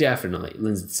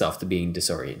lends itself to being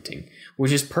disorienting,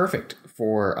 which is perfect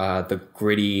for the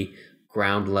gritty,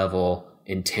 ground level,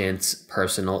 intense,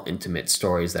 personal, intimate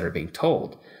stories that are being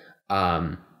told.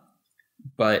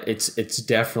 But it's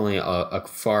definitely a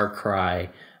far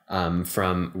cry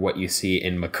from what you see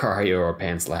in Macario or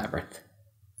Pan's Labyrinth.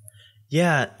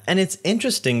 Yeah, and it's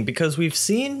interesting because we've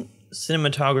seen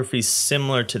cinematography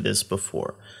similar to this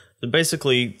before. So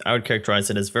basically, I would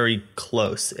characterize it as very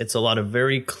close. It's a lot of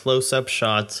very close-up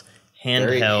shots, handheld.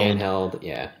 Very handheld,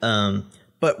 yeah.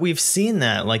 But we've seen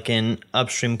that like in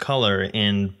Upstream Color,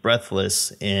 in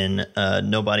Breathless, in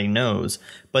Nobody Knows.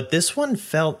 But this one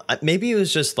felt, maybe it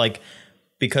was just like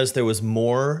because there was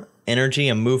more energy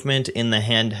and movement in the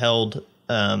handheld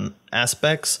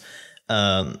aspects.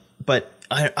 But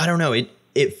I don't know.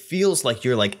 It feels like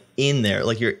you're like in there,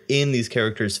 like you're in these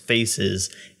characters' faces,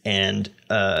 and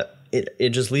it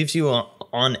just leaves you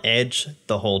on edge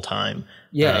the whole time.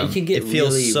 Yeah, it can get it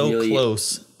feels really, so really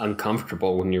close,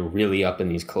 uncomfortable when you're really up in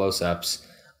these close-ups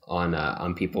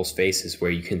on people's faces,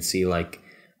 where you can see like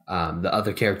the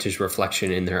other character's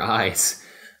reflection in their eyes.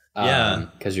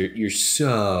 Because you're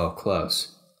so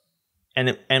close,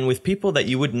 and with people that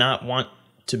you would not want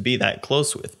to be that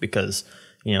close with, because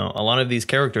you know a lot of these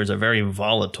characters are very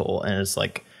volatile, and it's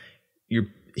like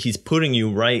he's putting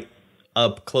you right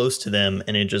up close to them,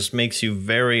 and it just makes you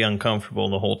very uncomfortable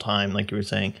the whole time, like you were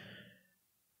saying.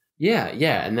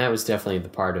 Yeah, and that was definitely the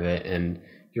part of it. And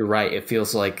you're right, it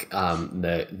feels like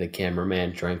the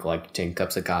cameraman drank like 10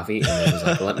 cups of coffee and then was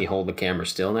like, let me hold the camera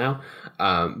still now.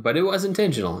 But it was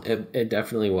intentional. It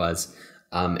definitely was.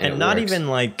 And not works. Even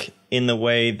like in the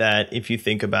way that if you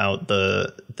think about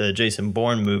the Jason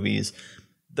Bourne movies,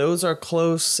 those are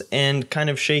close and kind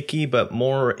of shaky, but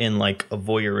more in like a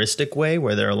voyeuristic way,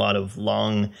 where there are a lot of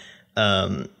long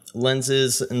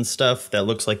lenses and stuff that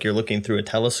looks like you're looking through a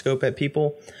telescope at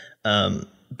people.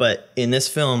 But in this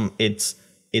film, it's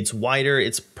wider.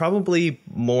 It's probably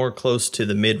more close to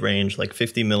the mid-range, like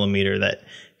 50 millimeter, that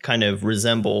kind of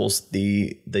resembles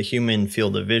the human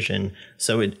field of vision.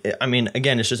 So I mean,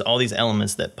 again, it's just all these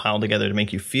elements that pile together to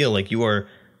make you feel like you are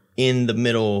in the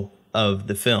middle of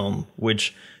the film,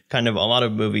 which kind of a lot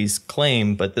of movies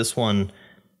claim, but this one,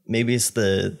 maybe it's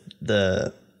the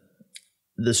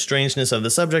strangeness of the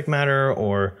subject matter,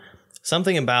 or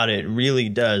something about it really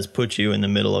does put you in the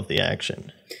middle of the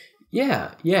action.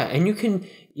 Yeah, and you can,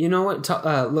 you know what?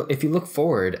 Look, if you look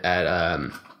forward at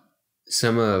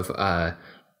some of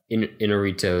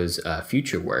Inarritu's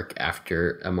future work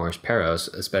after Amores Perros,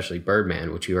 especially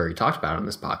Birdman, which you already talked about on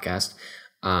this podcast,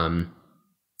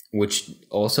 which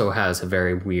also has a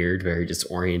very weird, very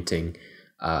disorienting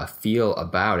feel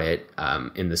about it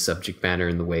in the subject matter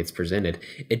and the way it's presented.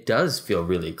 It does feel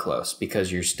really close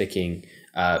because you're sticking,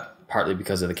 partly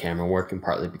because of the camera work and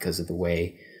partly because of the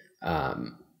way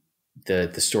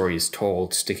the story is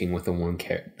told, sticking with the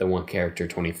one character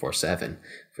 24/7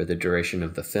 for the duration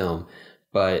of the film.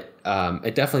 But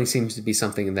it definitely seems to be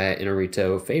something that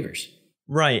Inarritu favors.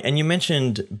 Right, and you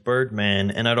mentioned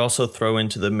Birdman, and I'd also throw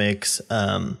into the mix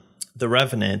The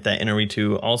Revenant that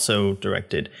Inarritu also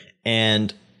directed.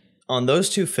 And on those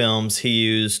two films, he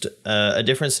used a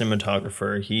different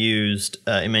cinematographer. He used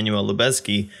Emmanuel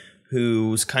Lubezki,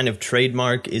 whose kind of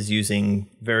trademark is using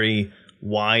very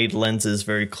wide lenses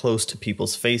very close to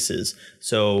people's faces.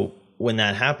 So when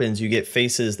that happens, you get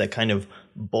faces that kind of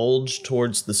bulge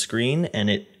towards the screen, and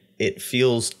it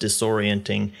feels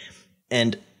disorienting.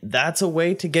 And that's a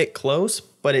way to get close,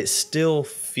 but it still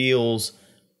puts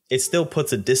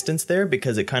a distance there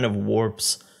because it kind of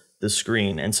warps the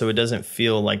screen, and so it doesn't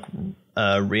feel like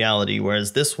reality.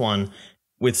 Whereas this one,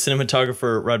 with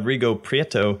cinematographer Rodrigo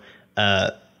Prieto,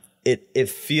 it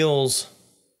feels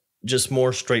just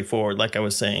more straightforward, like I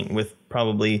was saying, with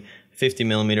probably 50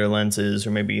 millimeter lenses or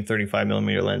maybe 35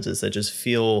 millimeter lenses that just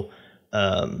feel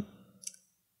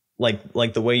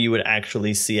like the way you would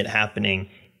actually see it happening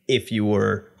if you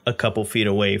were a couple feet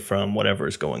away from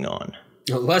whatever's going on.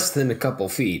 Less than a couple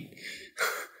feet.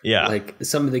 Yeah. Like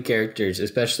some of the characters,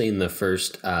 especially in the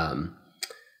first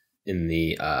in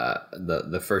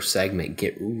the first segment,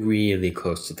 get really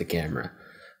close to the camera.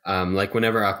 Like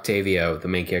whenever Octavio, the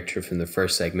main character from the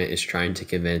first segment, is trying to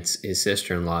convince his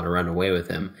sister-in-law to run away with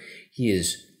him, he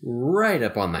is right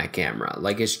up on that camera.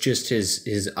 Like it's just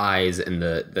his eyes and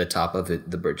the top of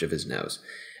it, the bridge of his nose.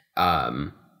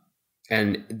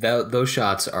 And those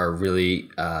shots are really,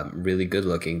 really good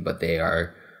looking, but they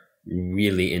are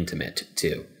really intimate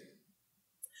too.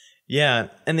 Yeah.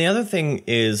 And the other thing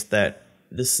is that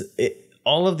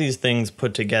all of these things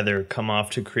put together come off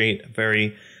to create a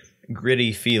very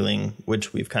gritty feeling,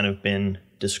 which we've kind of been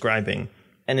describing.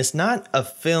 And it's not a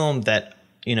film that,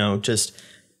 just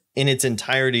in its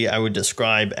entirety, I would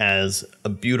describe as a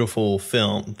beautiful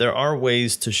film. There are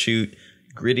ways to shoot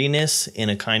grittiness in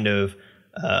a kind of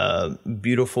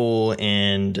beautiful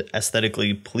and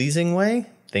aesthetically pleasing way.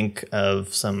 Think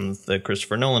of some of the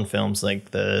Christopher Nolan films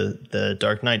like the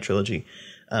Dark Knight trilogy.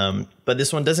 But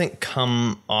this one doesn't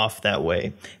come off that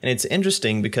way. And it's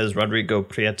interesting because Rodrigo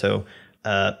Prieto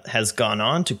has gone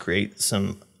on to create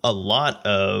a lot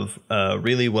of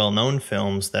really well-known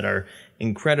films that are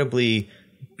incredibly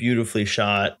beautifully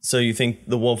shot. So you think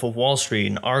The Wolf of Wall Street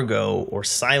and Argo or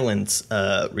Silence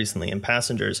recently in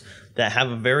Passengers that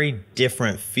have a very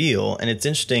different feel. And it's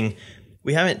interesting,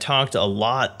 we haven't talked a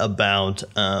lot about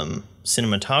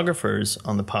cinematographers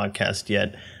on the podcast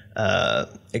yet,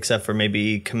 except for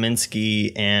maybe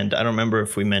Kaminsky, and I don't remember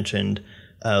if we mentioned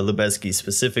Lubezki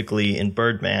specifically in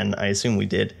Birdman. I assume we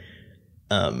did.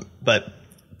 But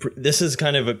this is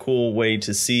kind of a cool way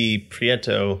to see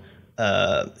Prieto,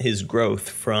 his growth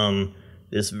from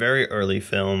this very early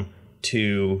film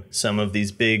to some of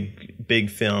these big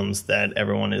films that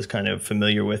everyone is kind of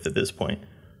familiar with at this point.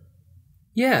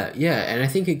 Yeah, and I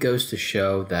think it goes to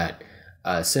show that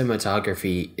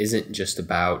cinematography isn't just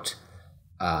about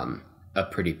a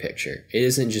pretty picture. It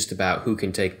isn't just about who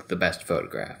can take the best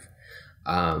photograph.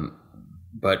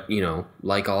 But,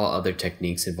 like all other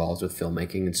techniques involved with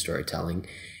filmmaking and storytelling,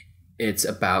 it's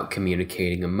about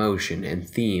communicating emotion and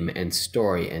theme and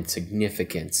story and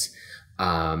significance,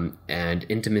 and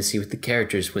intimacy with the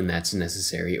characters when that's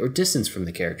necessary, or distance from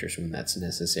the characters when that's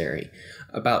necessary,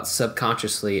 about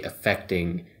subconsciously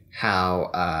affecting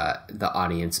how the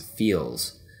audience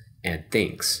feels and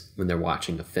thinks when they're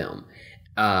watching a film.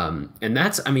 And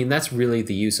that's really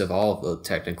the use of all the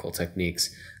technical techniques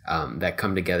that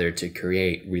come together to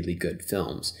create really good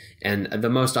films. And the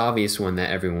most obvious one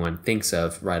that everyone thinks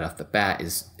of right off the bat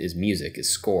is music, is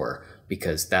score,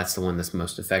 because that's the one that's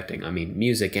most affecting. I mean,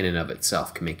 music in and of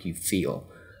itself can make you feel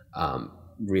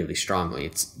really strongly.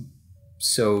 It's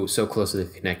so closely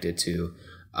connected to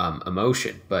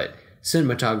emotion. But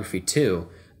cinematography too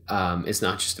is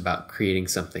not just about creating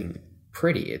something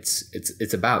pretty.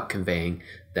 It's about conveying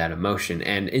that emotion.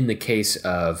 And in the case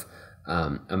of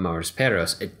Amores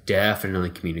Perros, it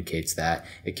definitely communicates that.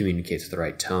 It communicates the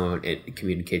right tone. It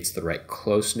communicates the right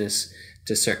closeness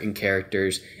to certain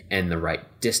characters and the right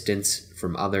distance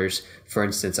from others. For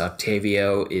instance,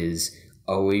 Octavio is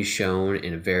always shown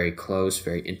in a very close,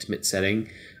 very intimate setting,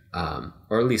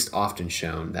 or at least often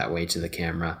shown that way to the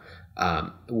camera,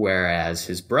 whereas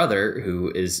his brother,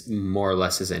 who is more or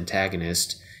less his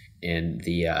antagonist in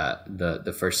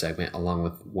the first segment, along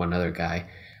with one other guy,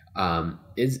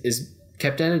 is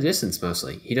kept at a distance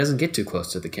mostly. He doesn't get too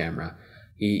close to the camera.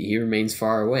 He remains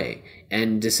far away.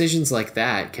 And decisions like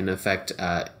that can affect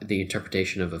the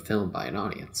interpretation of a film by an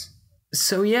audience.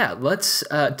 So yeah, let's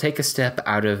take a step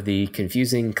out of the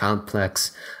confusing,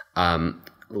 complex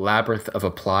labyrinth of a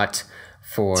plot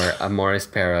for Amores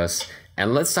Perros,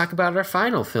 and let's talk about our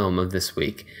final film of this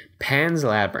week, Pan's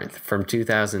Labyrinth from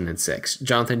 2006.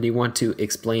 Jonathan, do you want to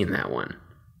explain that one?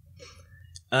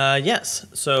 Yes.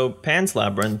 So Pan's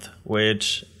Labyrinth,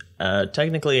 which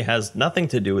technically has nothing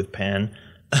to do with Pan,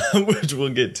 which we'll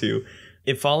get to.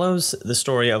 It follows the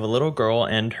story of a little girl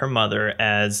and her mother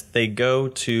as they go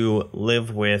to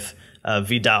live with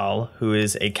Vidal, who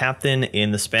is a captain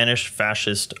in the Spanish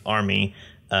fascist army,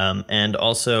 and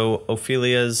also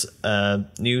Ophelia's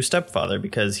new stepfather,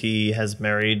 because he has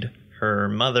married her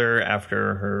mother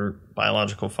after her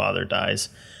biological father dies.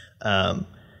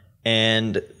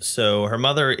 And so her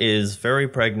mother is very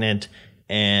pregnant,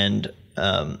 and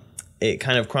it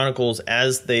kind of chronicles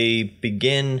as they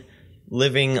begin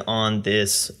living on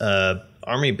this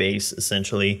army base,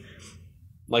 essentially.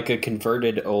 Like a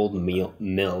converted old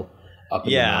mill up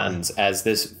in the mountains, as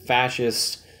this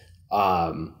fascist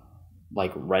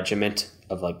regiment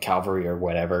of cavalry or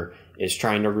whatever is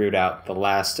trying to root out the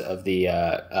last of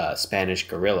the Spanish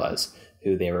guerrillas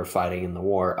who they were fighting in the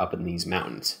war up in these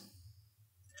mountains.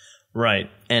 Right.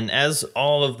 And as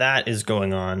all of that is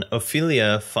going on,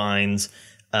 Ophelia finds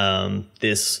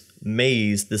this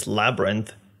maze, this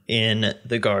labyrinth in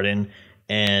the garden,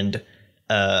 and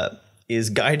is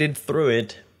guided through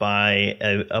it by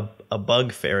a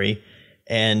bug fairy,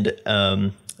 and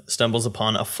stumbles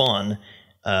upon a faun,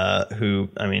 who,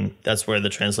 I mean, that's where the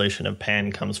translation of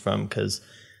Pan comes from, because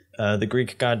the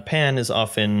Greek god Pan is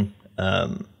often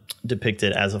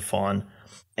depicted as a faun.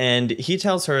 And he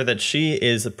tells her that she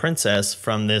is a princess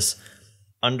from this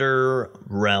under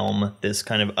realm, this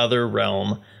kind of other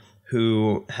realm,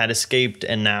 who had escaped,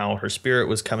 and now her spirit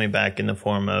was coming back in the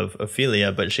form of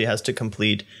Ophelia, but she has to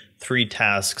complete 3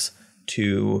 tasks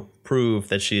to prove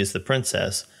that she is the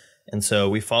princess. And so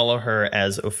we follow her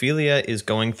as Ophelia is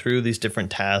going through these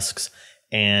different tasks,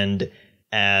 and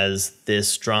as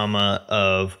this drama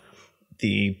of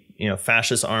the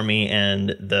fascist army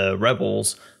and the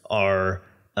rebels are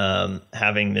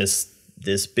having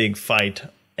this big fight,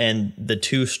 and the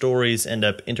 2 stories end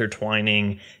up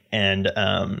intertwining and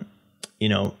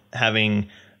having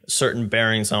certain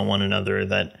bearings on one another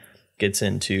that gets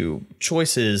into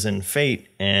choices and fate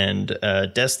and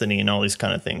destiny and all these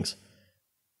kind of things.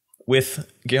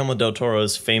 With Guillermo del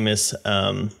Toro's famous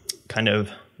kind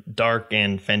of dark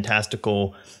and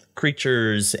fantastical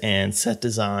creatures and set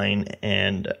design,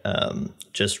 and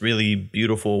just really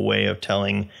beautiful way of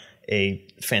telling a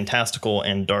fantastical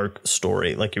and dark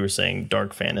story, like you were saying,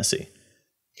 dark fantasy.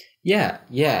 Yeah,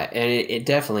 and it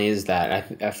definitely is that.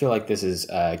 I feel like this is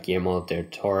Guillermo del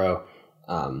Toro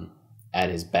at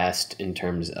his best in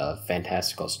terms of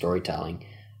fantastical storytelling.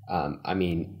 I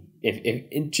mean,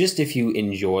 if you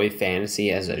enjoy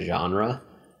fantasy as a genre,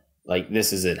 like,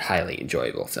 this is a highly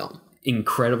enjoyable film.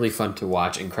 Incredibly fun to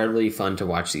watch. Incredibly fun to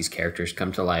watch these characters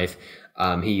come to life.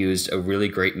 He used a really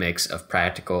great mix of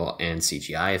practical and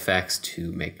CGI effects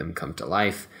to make them come to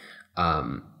life.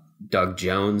 Doug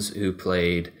Jones, who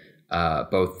played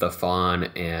both the Faun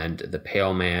and the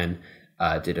Pale Man,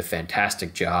 did a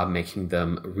fantastic job making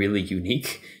them really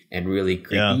unique and really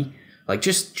creepy. Yeah. Like,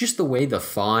 just the way the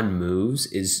Faun moves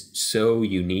is so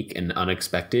unique and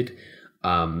unexpected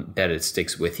that it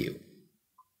sticks with you.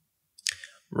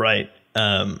 Right.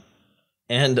 And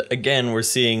again, we're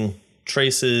seeing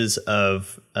traces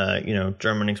of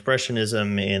German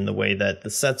expressionism in the way that the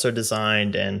sets are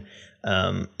designed, and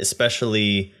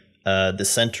especially the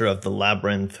center of the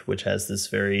labyrinth, which has this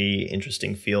very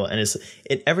interesting feel, and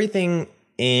everything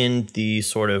in the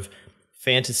sort of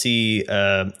fantasy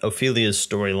Ophelia's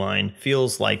storyline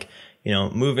feels like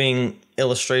moving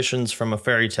illustrations from a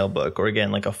fairy tale book, or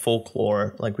again like a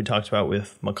folklore, like we talked about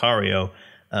with Macario.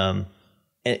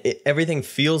 Everything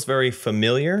feels very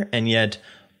familiar, and yet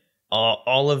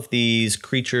all of these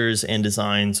creatures and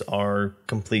designs are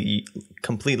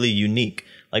completely unique.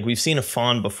 Like, we've seen a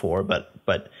faun before,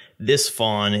 but this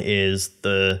faun is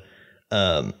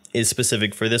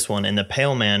specific for this one, and the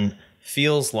Pale Man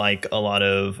feels like a lot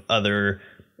of other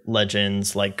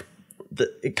legends. Like,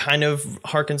 it kind of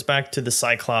harkens back to the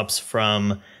Cyclops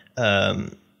from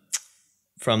the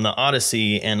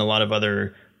Odyssey and a lot of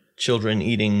other children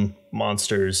eating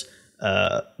monsters,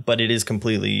 but it is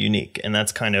completely unique. And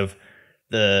that's kind of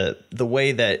the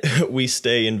way that we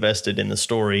stay invested in the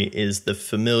story, is the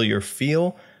familiar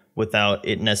feel without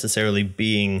it necessarily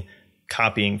being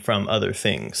copying from other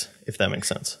things, if that makes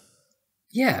sense.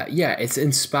 Yeah, it's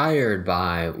inspired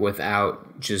by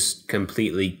without just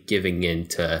completely giving in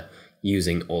to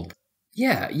using old.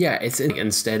 Yeah, it's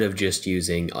instead of just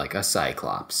using like a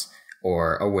Cyclops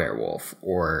or a werewolf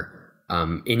or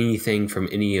anything from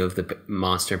any of the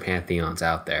monster pantheons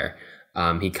out there.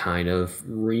 He kind of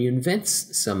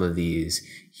reinvents some of these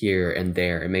here and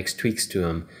there and makes tweaks to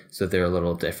them so they're a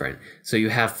little different. So you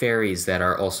have fairies that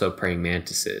are also praying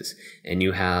mantises, and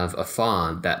you have a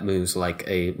faun that moves like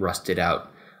a rusted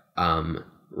out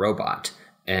robot,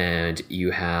 and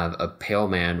you have a Pale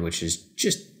Man, which is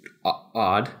just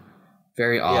odd,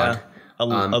 very odd,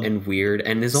 and weird,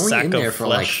 and is only in there for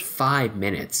like 5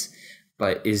 minutes,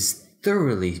 but is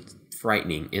thoroughly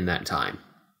frightening in that time.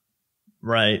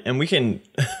 Right. And we can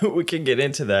get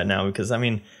into that now, because I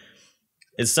mean,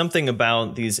 it's something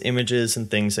about these images and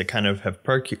things that kind of have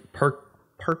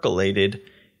percolated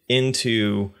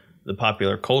into the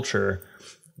popular culture,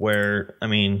 where, I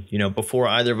mean, before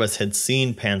either of us had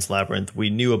seen Pan's Labyrinth, we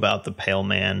knew about the Pale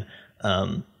Man.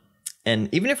 And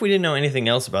even if we didn't know anything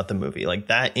else about the movie, like,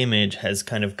 that image has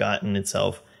kind of gotten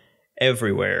itself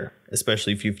everywhere,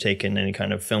 especially if you've taken any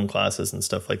kind of film classes and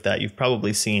stuff like that. You've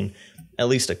probably seen at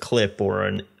least a clip or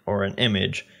an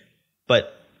image,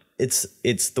 but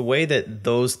it's the way that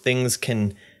those things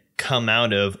can come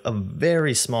out of a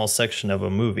very small section of a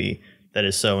movie that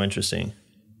is so interesting.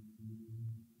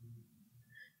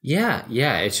 Yeah,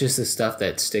 it's just the stuff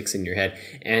that sticks in your head.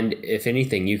 And if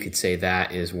anything, you could say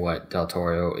that is what Del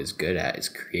Toro is good at, is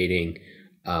creating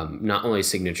not only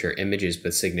signature images,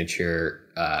 but signature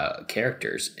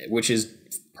characters, which is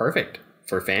perfect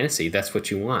for fantasy. That's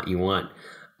what you want. You want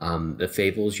the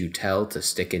fables you tell to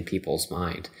stick in people's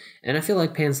mind. And I feel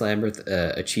like Pan's Labyrinth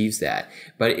achieves that.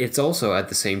 But it's also, at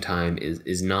the same time,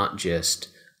 is not just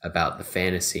about the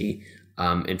fantasy.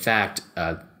 In fact,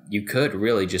 you could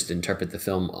really just interpret the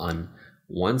film on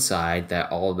one side,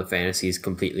 that all of the fantasy is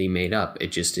completely made up.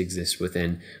 It just exists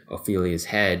within Ophelia's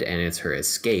head, and it's her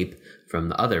escape from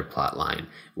the other plot line,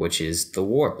 which is the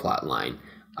war plot line.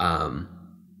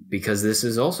 Because this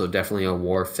is also definitely a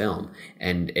war film,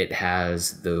 and it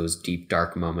has those deep,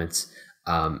 dark moments.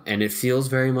 And it feels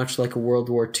very much like a World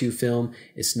War II film.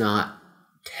 It's not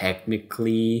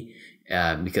technically,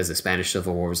 because the Spanish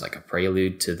Civil War was like a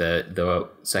prelude to the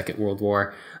Second World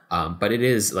War. But it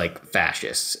is like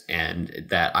fascists and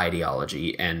that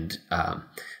ideology, and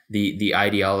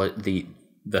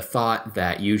the thought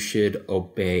that you should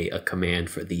obey a command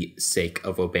for the sake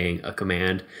of obeying a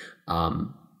command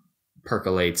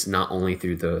percolates not only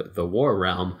through the war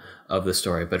realm of the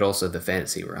story, but also the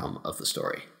fantasy realm of the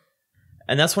story.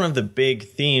 And that's one of the big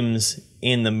themes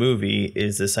in the movie,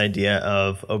 is this idea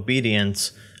of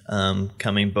obedience,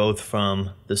 coming both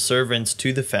from the servants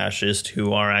to the fascists,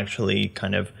 who are actually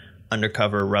kind of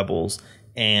undercover rebels,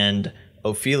 and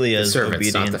Ophelia's the servants,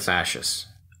 obedience, not the fascists.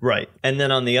 Right. And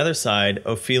then on the other side,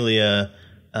 Ophelia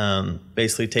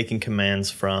basically taking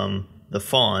commands from the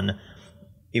Faun,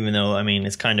 even though, I mean,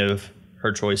 it's kind of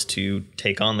her choice to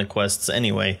take on the quests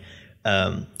anyway.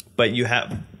 But you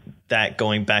have that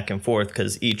going back and forth,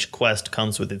 because each quest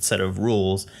comes with its set of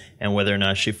rules, and whether or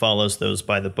not she follows those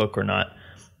by the book or not.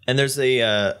 And there's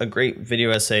a great video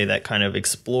essay that kind of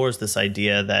explores this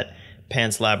idea that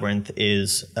Pan's Labyrinth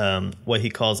is what he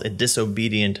calls a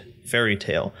disobedient fairy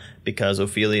tale, because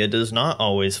Ophelia does not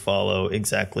always follow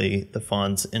exactly the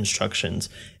Faun's instructions.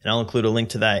 And I'll include a link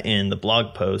to that in the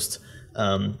blog post.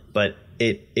 But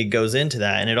it goes into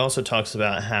that, and it also talks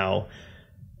about how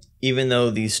even though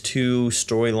these two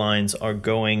storylines are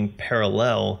going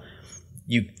parallel,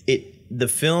 the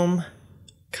film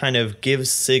kind of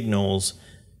gives signals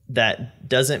that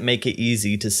doesn't make it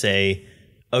easy to say,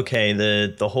 okay,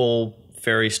 the whole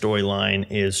fairy storyline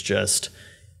is just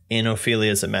in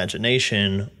Ophelia's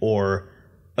imagination, or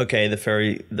okay, the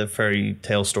fairy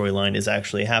tale storyline is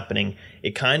actually happening.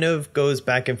 It kind of goes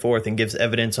back and forth and gives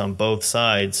evidence on both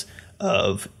sides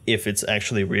of if it's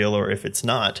actually real or if it's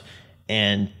not.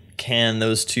 And can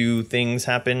those two things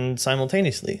happen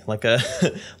simultaneously, like a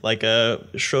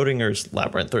Schrodinger's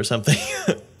labyrinth or something?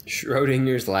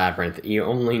 Schrodinger's labyrinth. You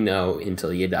only know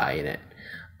until you die in it.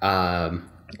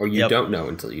 Or you don't know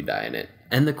until you die in it.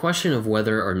 And the question of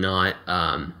whether or not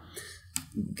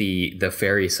the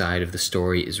fairy side of the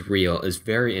story is real is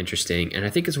very interesting, and I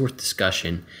think it's worth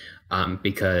discussion,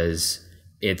 because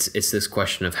it's this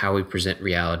question of how we present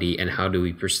reality and how do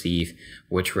we perceive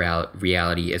which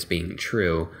reality as being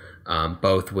true,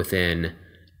 both within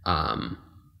a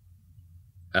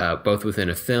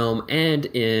film and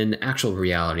in actual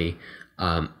reality.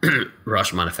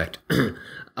 Rashomon effect.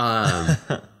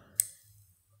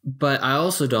 But I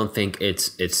also don't think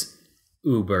it's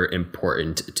uber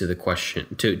important to the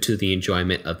question, to the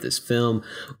enjoyment of this film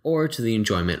or to the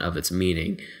enjoyment of its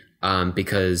meaning,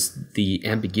 because the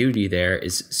ambiguity there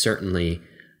is certainly,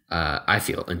 I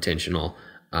feel, intentional,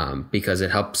 because it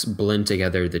helps blend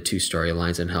together the two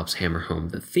storylines and helps hammer home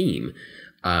the theme,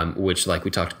 which, like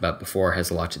we talked about before, has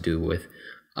a lot to do with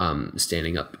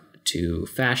standing up to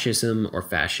fascism or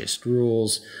fascist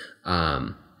rules,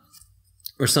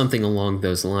 or something along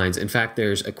those lines. In fact,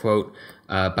 there's a quote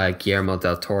by Guillermo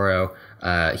del Toro.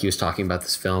 He was talking about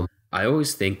this film. I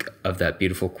always think of that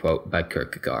beautiful quote by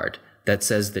Kierkegaard that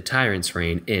says the tyrant's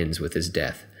reign ends with his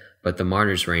death, but the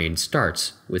martyr's reign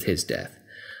starts with his death.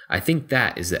 I think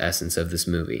that is the essence of this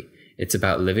movie. It's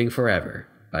about living forever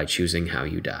by choosing how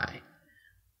you die.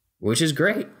 Which is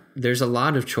great. There's a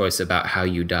lot of choice about how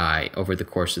you die over the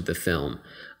course of the film.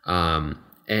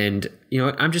 And, you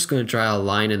know, I'm just going to draw a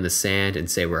line in the sand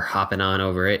and say we're hopping on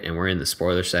over it, and we're in the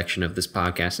spoiler section of this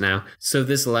podcast now. So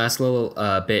this last little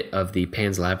bit of the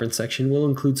Pan's Labyrinth section will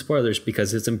include spoilers,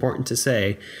 because it's important to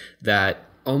say that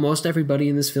almost everybody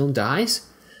in this film dies,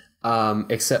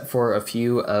 except for a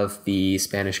few of the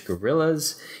Spanish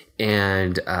guerrillas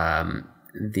and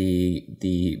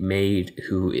the maid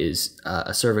who is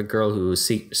a servant girl who is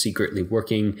secretly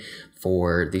working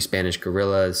for the Spanish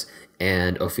guerrillas,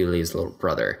 and Ophelia's little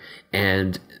brother.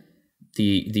 And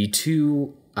the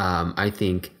two I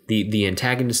think the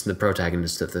antagonist and the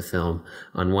protagonist of the film,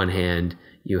 on one hand,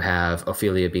 you have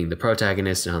Ophelia being the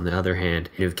protagonist, and on the other hand,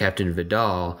 you have Captain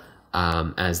Vidal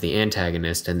as the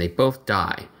antagonist, and they both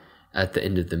die at the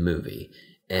end of the movie.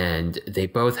 And they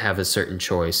both have a certain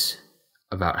choice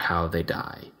about how they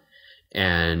die.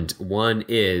 And one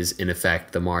is, in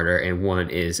effect, the martyr, and one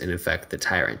is, in effect, the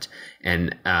tyrant.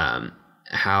 And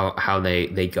how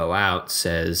they go out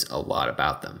says a lot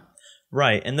about them.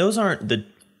 Right. And those aren't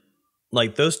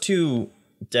those two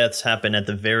deaths happen at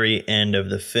the very end of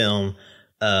the film.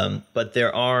 But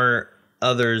there are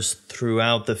others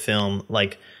throughout the film,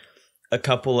 like a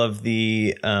couple of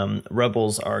the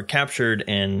rebels are captured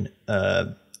and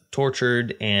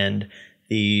tortured, and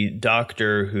the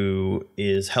doctor who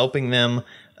is helping them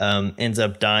ends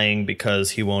up dying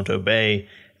because he won't obey.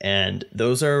 And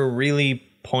those are really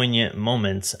poignant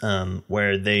moments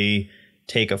where they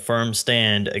take a firm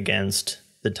stand against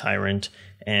the tyrant,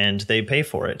 and they pay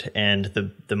for it.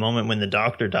 And the moment when the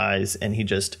doctor dies and he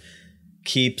just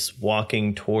keeps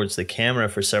walking towards the camera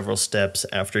for several steps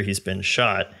after he's been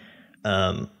shot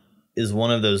is one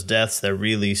of those deaths that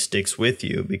really sticks with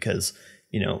you, because,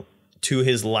 to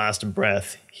his last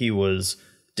breath, he was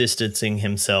distancing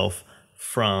himself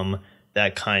from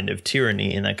that kind of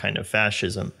tyranny and that kind of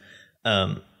fascism.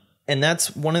 And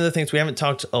that's one of the things we haven't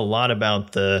talked a lot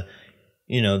about, the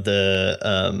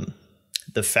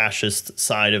fascist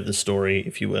side of the story,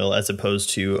 if you will, as opposed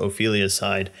to Ophelia's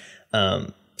side.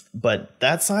 But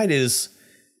that side is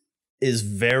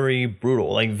very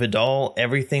brutal. Like Vidal,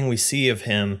 everything we see of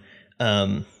him,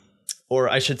 or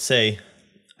I should say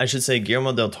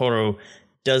Guillermo del Toro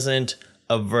doesn't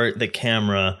avert the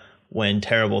camera when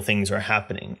terrible things are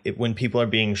happening. When people are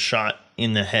being shot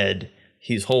in the head,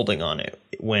 he's holding on it.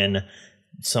 When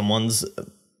someone's,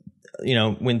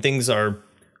 when things are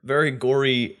very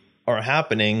gory are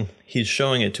happening, he's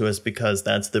showing it to us because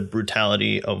that's the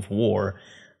brutality of war.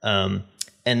 And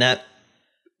that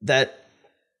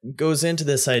goes into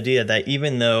this idea that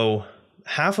even though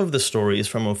half of the story is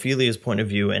from Ophelia's point of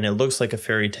view and it looks like a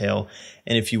fairy tale,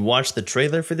 and if you watch the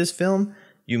trailer for this film,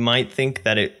 you might think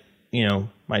that it,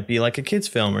 might be like a kid's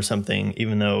film or something,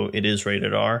 even though it is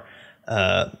rated R.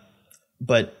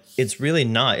 But it's really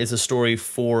not. It's a story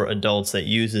for adults that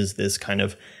uses this kind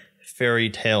of fairy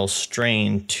tale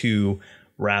strain to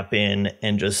wrap in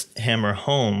and just hammer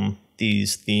home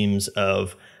these themes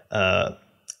of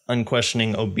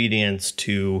unquestioning obedience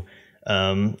to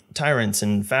tyrants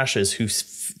and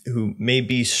fascists who may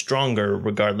be stronger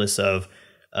regardless of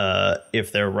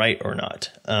if they're right or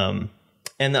not.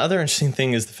 And the other interesting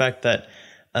thing is the fact that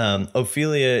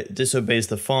Ophelia disobeys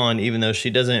the faun, even though she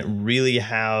doesn't really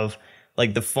have,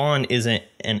 the faun isn't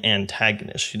an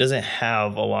antagonist. She doesn't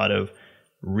have a lot of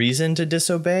reason to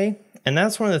disobey. And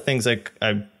that's one of the things I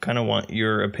kind of want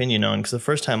your opinion on, because the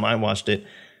first time I watched it,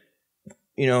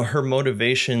 her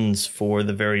motivations for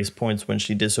the various points when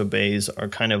she disobeys are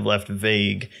kind of left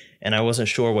vague, and I wasn't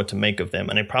sure what to make of them.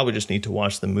 And I probably just need to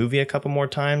watch the movie a couple more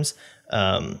times.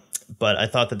 But I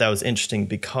thought that was interesting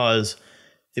because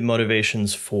the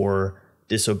motivations for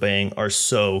disobeying are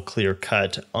so clear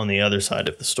cut on the other side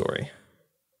of the story.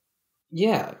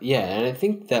 Yeah. And I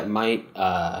think that might,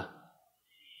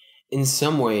 in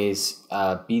some ways,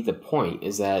 be the point,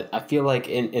 is that I feel like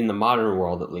in the modern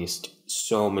world, at least,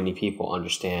 so many people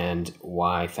understand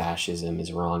why fascism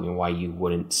is wrong and why you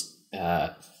wouldn't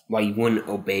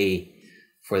obey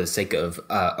for the sake of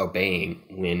obeying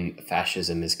when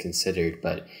fascism is considered.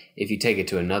 But if you take it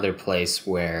to another place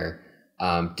where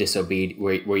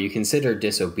where you consider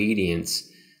disobedience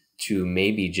to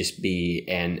maybe just be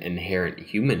an inherent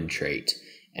human trait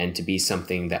and to be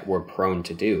something that we're prone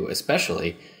to do,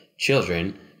 especially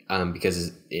children,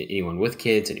 because anyone with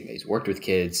kids, anybody who's worked with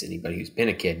kids, anybody who's been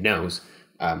a kid knows.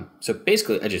 So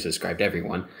basically, I just described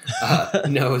everyone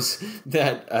knows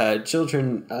that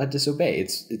children disobey.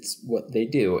 It's what they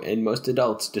do, and most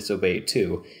adults disobey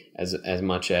too, as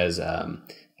much as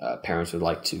parents would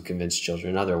like to convince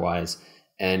children otherwise.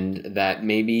 And that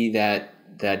maybe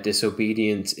that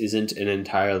disobedience isn't an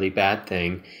entirely bad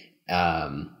thing,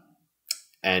 and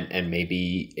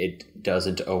maybe it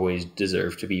doesn't always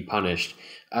deserve to be punished.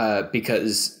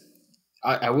 Because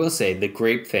I will say the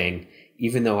grape thing,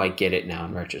 even though I get it now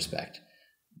in retrospect,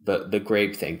 the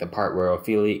grape thing, the part where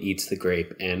Ophelia eats the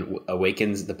grape and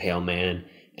awakens the pale man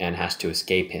and has to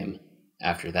escape him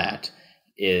after that,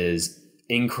 is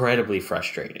incredibly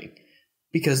frustrating,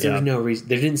 because there was no reason.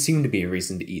 There didn't seem to be a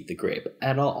reason to eat the grape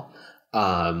at all.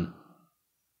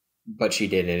 But she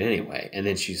did it anyway, and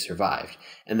then she survived.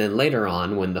 And then later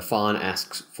on, when the faun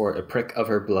asks for a prick of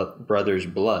her brother's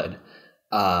blood,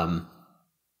 that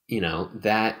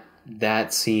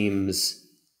that seems,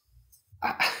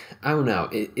 I don't know.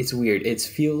 It's weird. It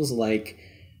feels like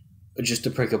just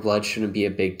a prick of blood shouldn't be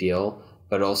a big deal,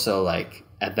 but also like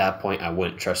at that point I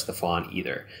wouldn't trust the fawn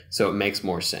either. So it makes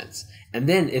more sense. And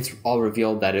then it's all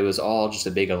revealed that it was all just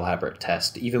a big elaborate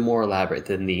test, even more elaborate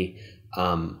than the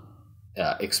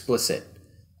explicit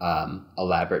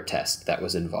elaborate test that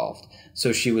was involved.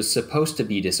 So she was supposed to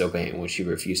be disobeying when she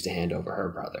refused to hand over her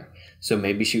brother. So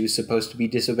maybe she was supposed to be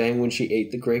disobeying when she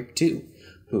ate the grape too.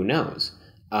 Who knows?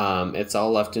 It's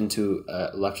all left in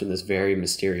this very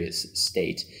mysterious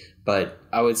state. But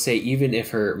I would say even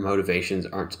if her motivations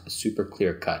aren't super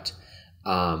clear cut,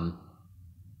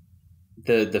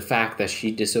 the fact that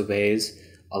she disobeys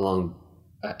along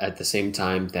at the same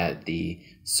time that the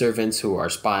servants who are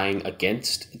spying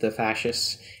against the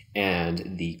fascists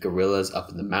and the guerrillas up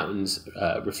in the mountains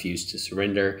refuse to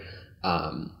surrender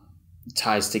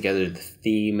ties together the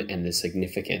theme and the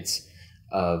significance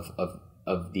of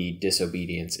the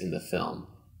disobedience in the film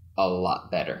a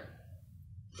lot better.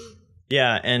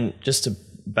 Yeah, and just to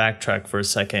backtrack for a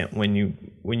second, when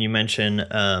you mention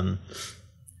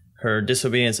her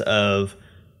disobedience of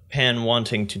Pan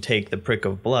wanting to take the prick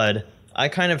of blood, I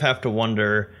kind of have to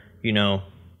wonder,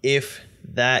 if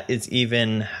that is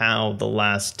even how the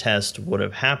last test would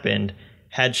have happened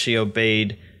had she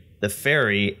obeyed the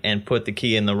fairy and put the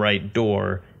key in the right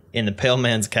door in the Pale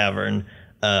Man's Cavern,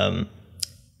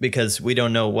 because we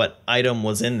don't know what item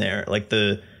was in there.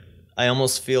 I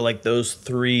almost feel like those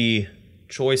three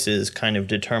choices kind of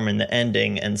determine the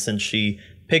ending, and since she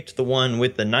picked the one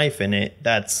with the knife in it,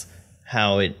 that's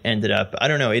how it ended up. I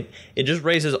don't know, it just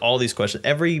raises all these questions.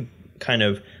 Every kind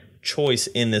of choice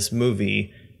in this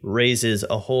movie raises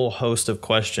a whole host of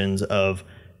questions of,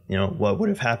 what would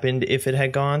have happened if it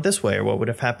had gone this way, or what would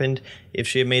have happened if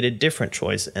she had made a different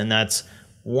choice. And that's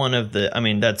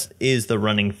that is the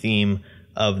running theme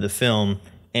of the film,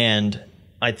 and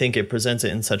I think it presents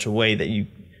it in such a way that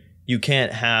you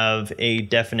can't have a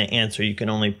definite answer. You can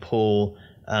only pull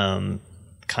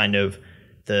kind of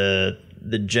the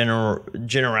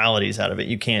generalities out of it.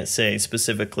 You can't say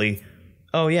specifically,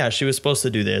 oh yeah, she was supposed to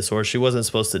do this, or she wasn't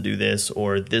supposed to do this,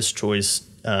 or this choice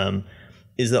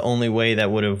is the only way that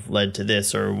would have led to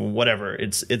this, or whatever.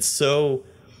 It's so,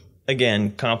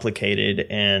 again, complicated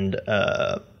and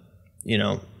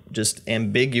just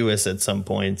ambiguous at some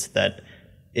points that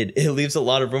it leaves a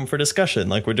lot of room for discussion,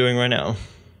 like we're doing right now.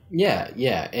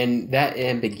 Yeah, and that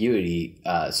ambiguity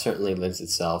certainly lends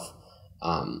itself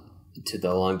to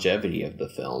the longevity of the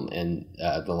film and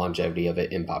the longevity of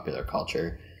it in popular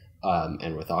culture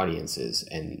and with audiences,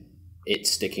 and it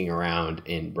sticking around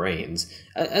in brains,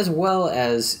 as well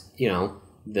as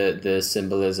the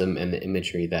symbolism and the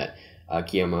imagery that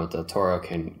Guillermo del Toro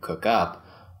can cook up.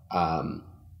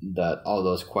 That all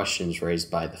those questions raised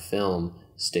by the film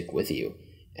stick with you,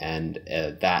 and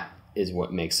that is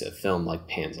what makes a film like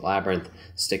Pan's Labyrinth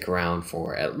stick around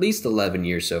for at least 11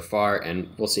 years so far, and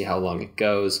we'll see how long it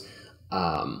goes.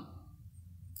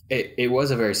 It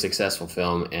was a very successful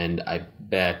film, and I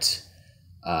bet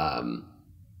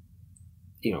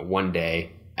one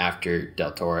day after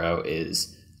Del Toro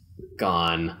is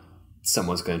gone,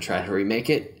 someone's going to try to remake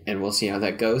it, and we'll see how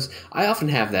that goes. I often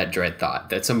have that dread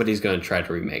thought that somebody's going to try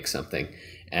to remake something.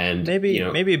 And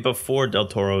maybe before Del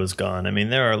Toro is gone. I mean,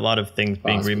 there are a lot of things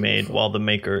being remade while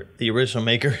the original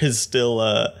maker is still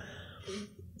around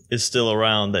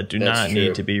that do not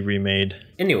need to be remade.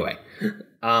 Anyway,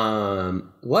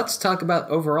 let's talk about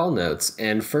overall notes.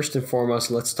 And first and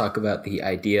foremost, let's talk about the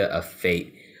idea of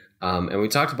fate. And we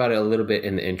talked about it a little bit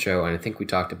in the intro, and I think we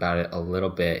talked about it a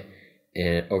little bit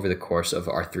over the course of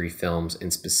our three films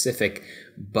in specific,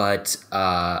 but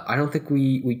I don't think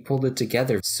we pulled it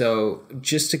together. So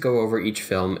just to go over each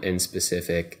film in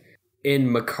specific, in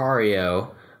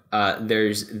Macario,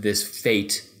 there's this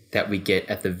fate that we get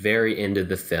at the very end of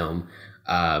the film,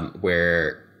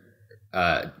 where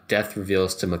Death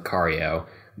reveals to Macario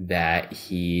that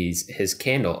his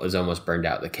candle is almost burned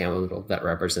out. The candle that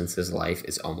represents his life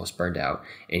is almost burned out,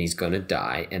 and he's going to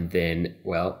die. And then,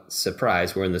 well,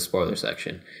 surprise, we're in the spoiler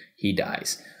section. He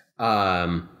dies.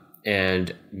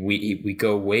 And we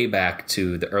go way back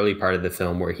to the early part of the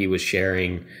film where he was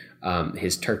sharing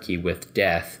his turkey with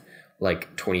Death,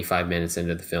 like 25 minutes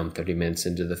into the film, 30 minutes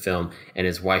into the film, and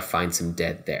his wife finds him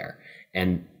dead there.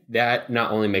 And that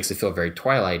not only makes it feel very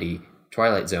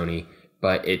Twilight Zone-y,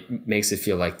 but it makes it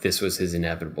feel like this was his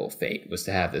inevitable fate, was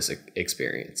to have this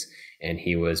experience. And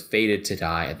he was fated to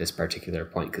die at this particular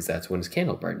point because that's when his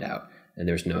candle burned out, and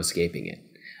there's no escaping it.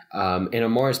 In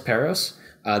Amores Perros,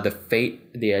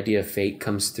 the idea of fate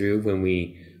comes through when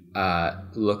we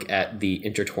look at the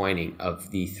intertwining of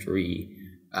the three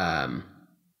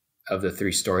of the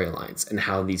three storylines, and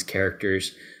how these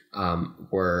characters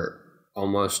were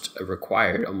almost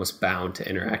required, almost bound to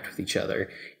interact with each other.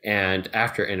 And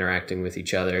after interacting with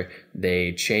each other,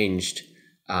 they changed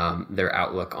their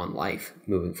outlook on life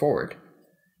moving forward.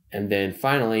 And then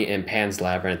finally, in Pan's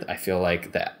Labyrinth, I feel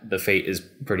like that the fate is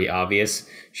pretty obvious.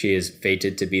 She is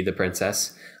fated to be the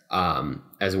princess,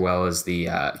 as well as the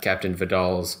Captain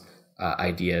Vidal's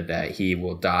idea that he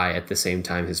will die at the same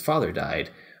time his father died.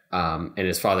 And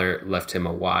his father left him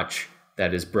a watch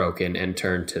that is broken and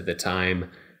turned to the time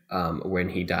when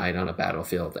he died on a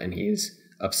battlefield. And he's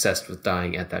obsessed with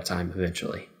dying at that time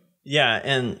eventually.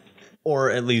 Yeah,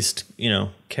 or at least,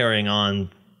 carrying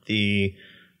on the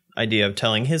idea of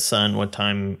telling his son what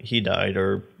time he died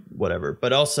or whatever.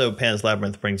 But also Pan's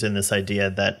Labyrinth brings in this idea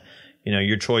that,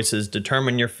 your choices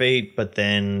determine your fate, but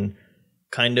then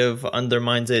kind of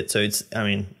undermines it. So it's,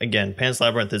 again, Pan's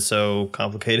Labyrinth is so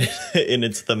complicated in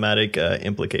its thematic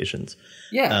implications.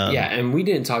 Yeah, and we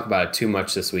didn't talk about it too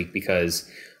much this week because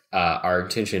our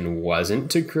intention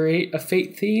wasn't to create a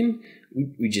fate theme.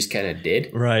 We just kind of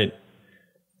did. Right.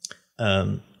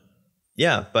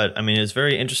 Yeah, but it's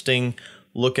very interesting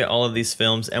look at all of these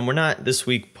films, and we're not this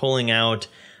week pulling out,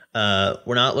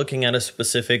 we're not looking at a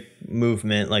specific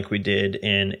movement like we did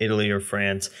in Italy or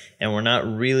France, and we're not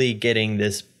really getting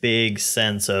this big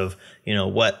sense of,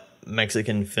 what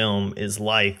Mexican film is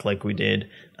like we did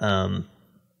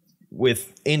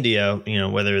with India,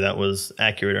 whether that was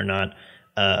accurate or not.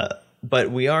 But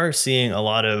we are seeing a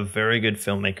lot of very good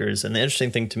filmmakers, and the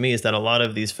interesting thing to me is that a lot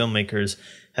of these filmmakers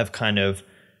have kind of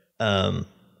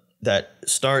that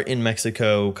start in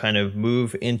Mexico kind of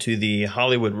move into the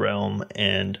Hollywood realm.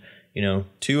 And,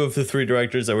 two of the three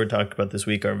directors that we're talking about this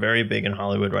week are very big in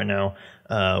Hollywood right now,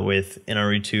 with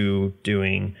Inarritu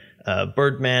doing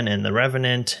Birdman and The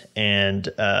Revenant, and,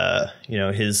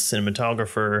 his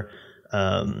cinematographer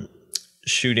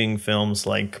shooting films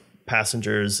like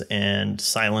Passengers and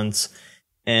Silence.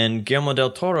 And Guillermo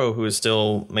del Toro, who is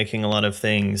still making a lot of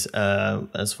things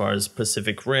as far as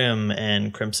Pacific Rim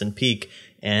and Crimson Peak.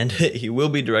 And he will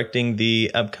be directing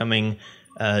the upcoming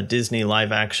Disney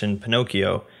live-action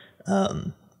Pinocchio.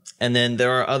 And then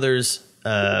there are others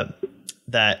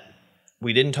that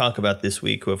we didn't talk about this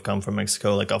week who have come from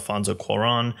Mexico, like Alfonso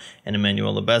Cuarón and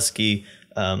Emmanuel Lubezki,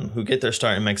 who get their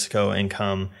start in Mexico and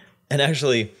come. And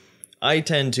actually, I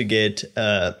tend to get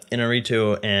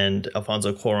Inarritu and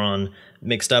Alfonso Cuarón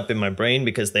mixed up in my brain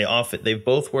because they've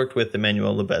both worked with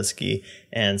Emmanuel Lubezki,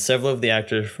 and several of the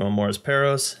actors from Amores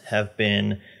Perros have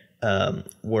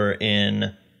were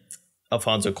in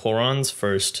Alfonso Cuarón's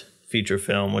first feature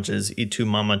film, which is Y Tu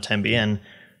Mama Tambien.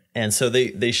 And so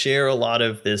they share a lot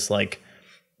of this, they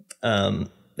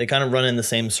kind of run in the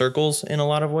same circles in a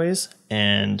lot of ways,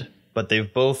 but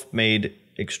they've both made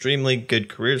extremely good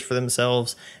careers for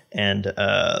themselves. And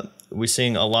we're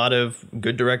seeing a lot of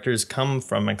good directors come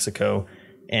from Mexico,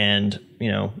 and,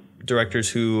 directors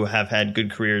who have had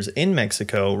good careers in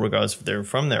Mexico, regardless if they're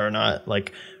from there or not,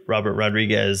 like Robert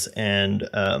Rodriguez and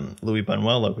Louis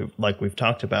Buñuel, like we've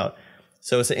talked about.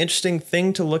 So it's an interesting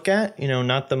thing to look at,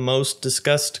 not the most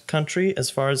discussed country as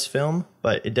far as film,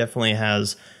 but it definitely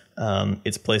has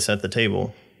its place at the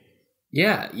table.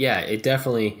 Yeah, it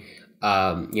definitely...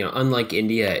 unlike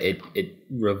India, it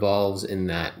revolves in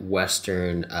that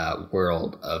Western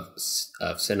world of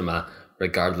cinema,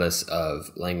 regardless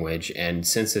of language. And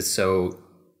since it's so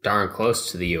darn close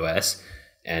to the U.S.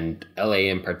 and L.A.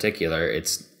 in particular,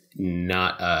 it's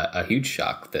not a huge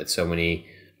shock that so many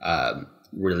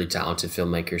really talented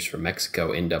filmmakers from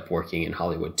Mexico end up working in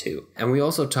Hollywood too. And we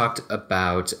also talked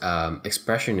about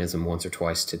expressionism once or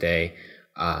twice today.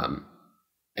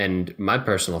 And my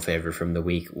personal favorite from the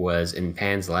week was in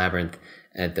Pan's Labyrinth,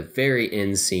 at the very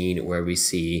end scene where we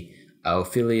see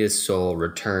Ophelia's soul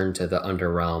return to the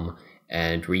underrealm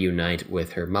and reunite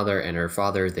with her mother and her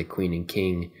father, the queen and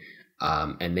king.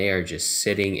 And they are just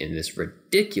sitting in this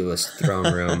ridiculous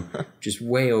throne room, just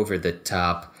way over the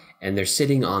top. And they're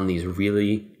sitting on these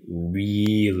really,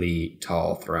 really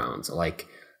tall thrones, like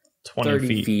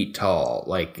 30 feet tall,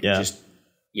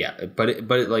 but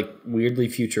it like weirdly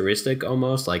futuristic,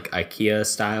 almost like IKEA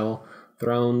style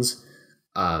thrones.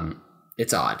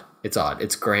 It's odd.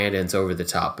 It's grand and it's over the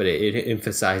top, but it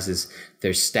emphasizes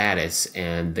their status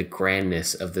and the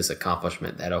grandness of this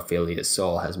accomplishment that Ophelia's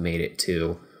soul has made it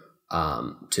to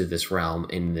this realm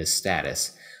in this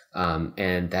status.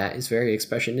 And that is very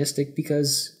expressionistic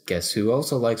because guess who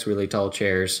also likes really tall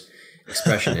chairs?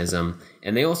 Expressionism.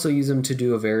 And they also use them to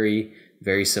do a very,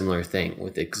 very similar thing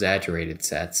with exaggerated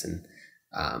sets. And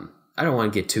I don't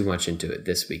want to get too much into it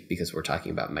this week because we're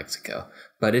talking about Mexico,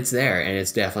 but it's there and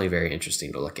it's definitely very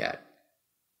interesting to look at.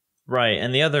 Right.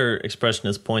 And the other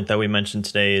expressionist point that we mentioned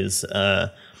today is,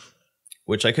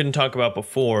 which I couldn't talk about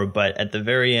before, but at the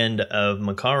very end of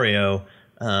Macario,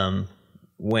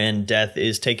 when death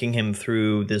is taking him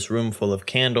through this room full of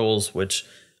candles, which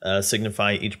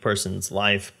signify each person's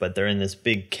life, but they're in this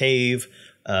big cave,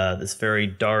 this very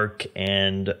dark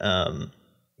and,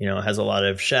 has a lot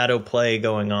of shadow play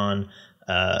going on,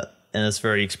 and it's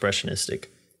very expressionistic.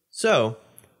 So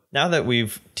now that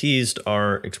we've teased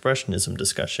our expressionism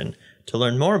discussion, to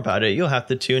learn more about it, you'll have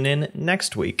to tune in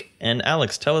next week. And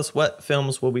Alex, tell us what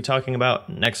films we'll be talking about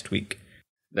next week.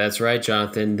 That's right,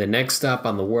 Jonathan. The next stop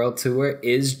on the world tour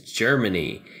is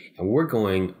Germany. And we're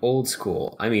going old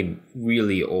school. I mean,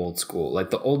 really old school, like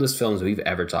the oldest films we've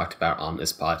ever talked about on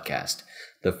this podcast.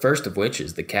 The first of which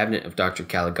is The Cabinet of Dr.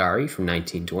 Caligari from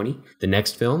 1920. The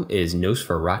next film is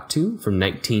Nosferatu from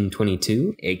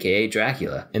 1922, aka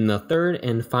Dracula. And the third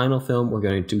and final film we're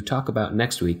going to talk about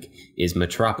next week is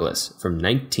Metropolis from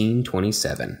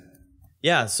 1927.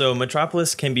 Yeah, so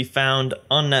Metropolis can be found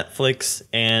on Netflix,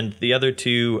 and the other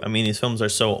two, I mean, these films are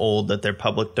so old that they're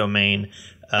public domain,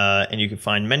 and you can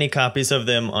find many copies of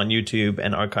them on YouTube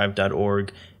and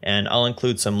archive.org, and I'll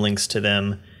include some links to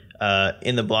them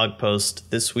in the blog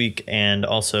post this week and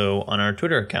also on our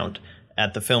Twitter account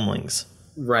at the Filmlings.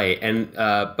 Right, and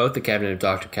both The Cabinet of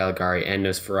Dr. Caligari and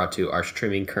Nosferatu are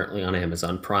streaming currently on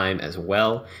Amazon Prime as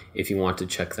well, if you want to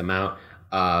check them out.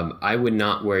 I would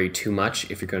not worry too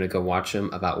much if you're going to go watch them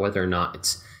about whether or not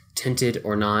it's tinted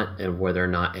or not, and whether or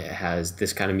not it has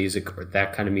this kind of music or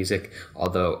that kind of music.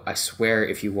 Although I swear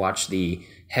if you watch the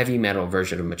heavy metal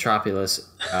version of Metropolis,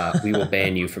 we will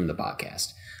ban you from the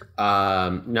podcast.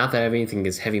 Not that I have anything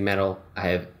against heavy metal. I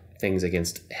have things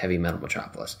against heavy metal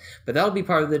Metropolis. But that'll be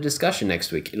part of the discussion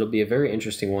next week. It'll be a very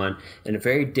interesting one and a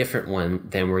very different one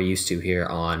than we're used to here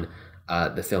on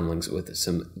the Filmlings, with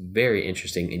some very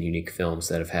interesting and unique films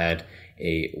that have had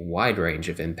a wide range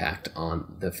of impact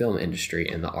on the film industry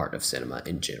and the art of cinema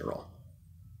in general.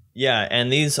 Yeah,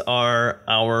 and these are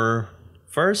our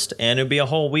first, and it'll be a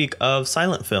whole week of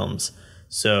silent films.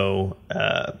 So,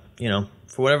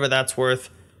 for whatever that's worth,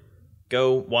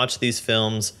 go watch these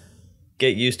films,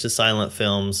 get used to silent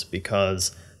films,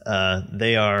 because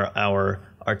they are our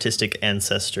artistic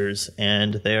ancestors,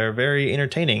 and they are very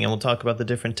entertaining, and we'll talk about the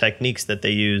different techniques that they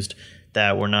used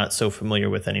that we're not so familiar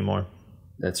with anymore.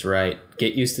 That's right.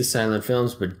 Get used to silent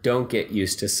films, but don't get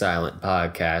used to silent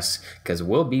podcasts, because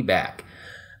we'll be back.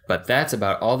 But that's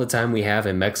about all the time we have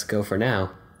in Mexico for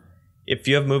now. If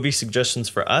you have movie suggestions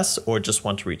for us or just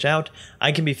want to reach out,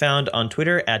 I can be found on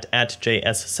Twitter at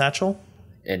JSSatchel.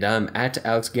 And I'm at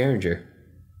Alex Geringer.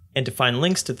 And to find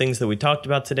links to things that we talked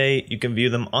about today, you can view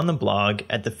them on the blog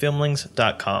at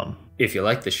thefilmlings.com. If you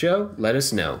like the show, let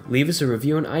us know. Leave us a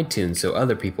review on iTunes so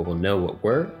other people will know what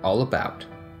we're all about.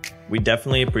 We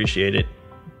definitely appreciate it.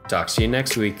 Talk to you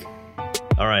next week.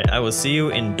 All right, I will see you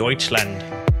in Deutschland.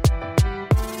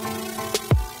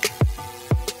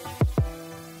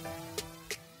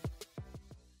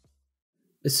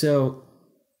 So,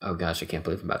 oh gosh, I can't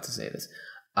believe I'm about to say this.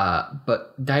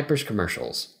 But diapers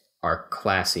commercials are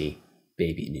classy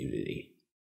baby nudity.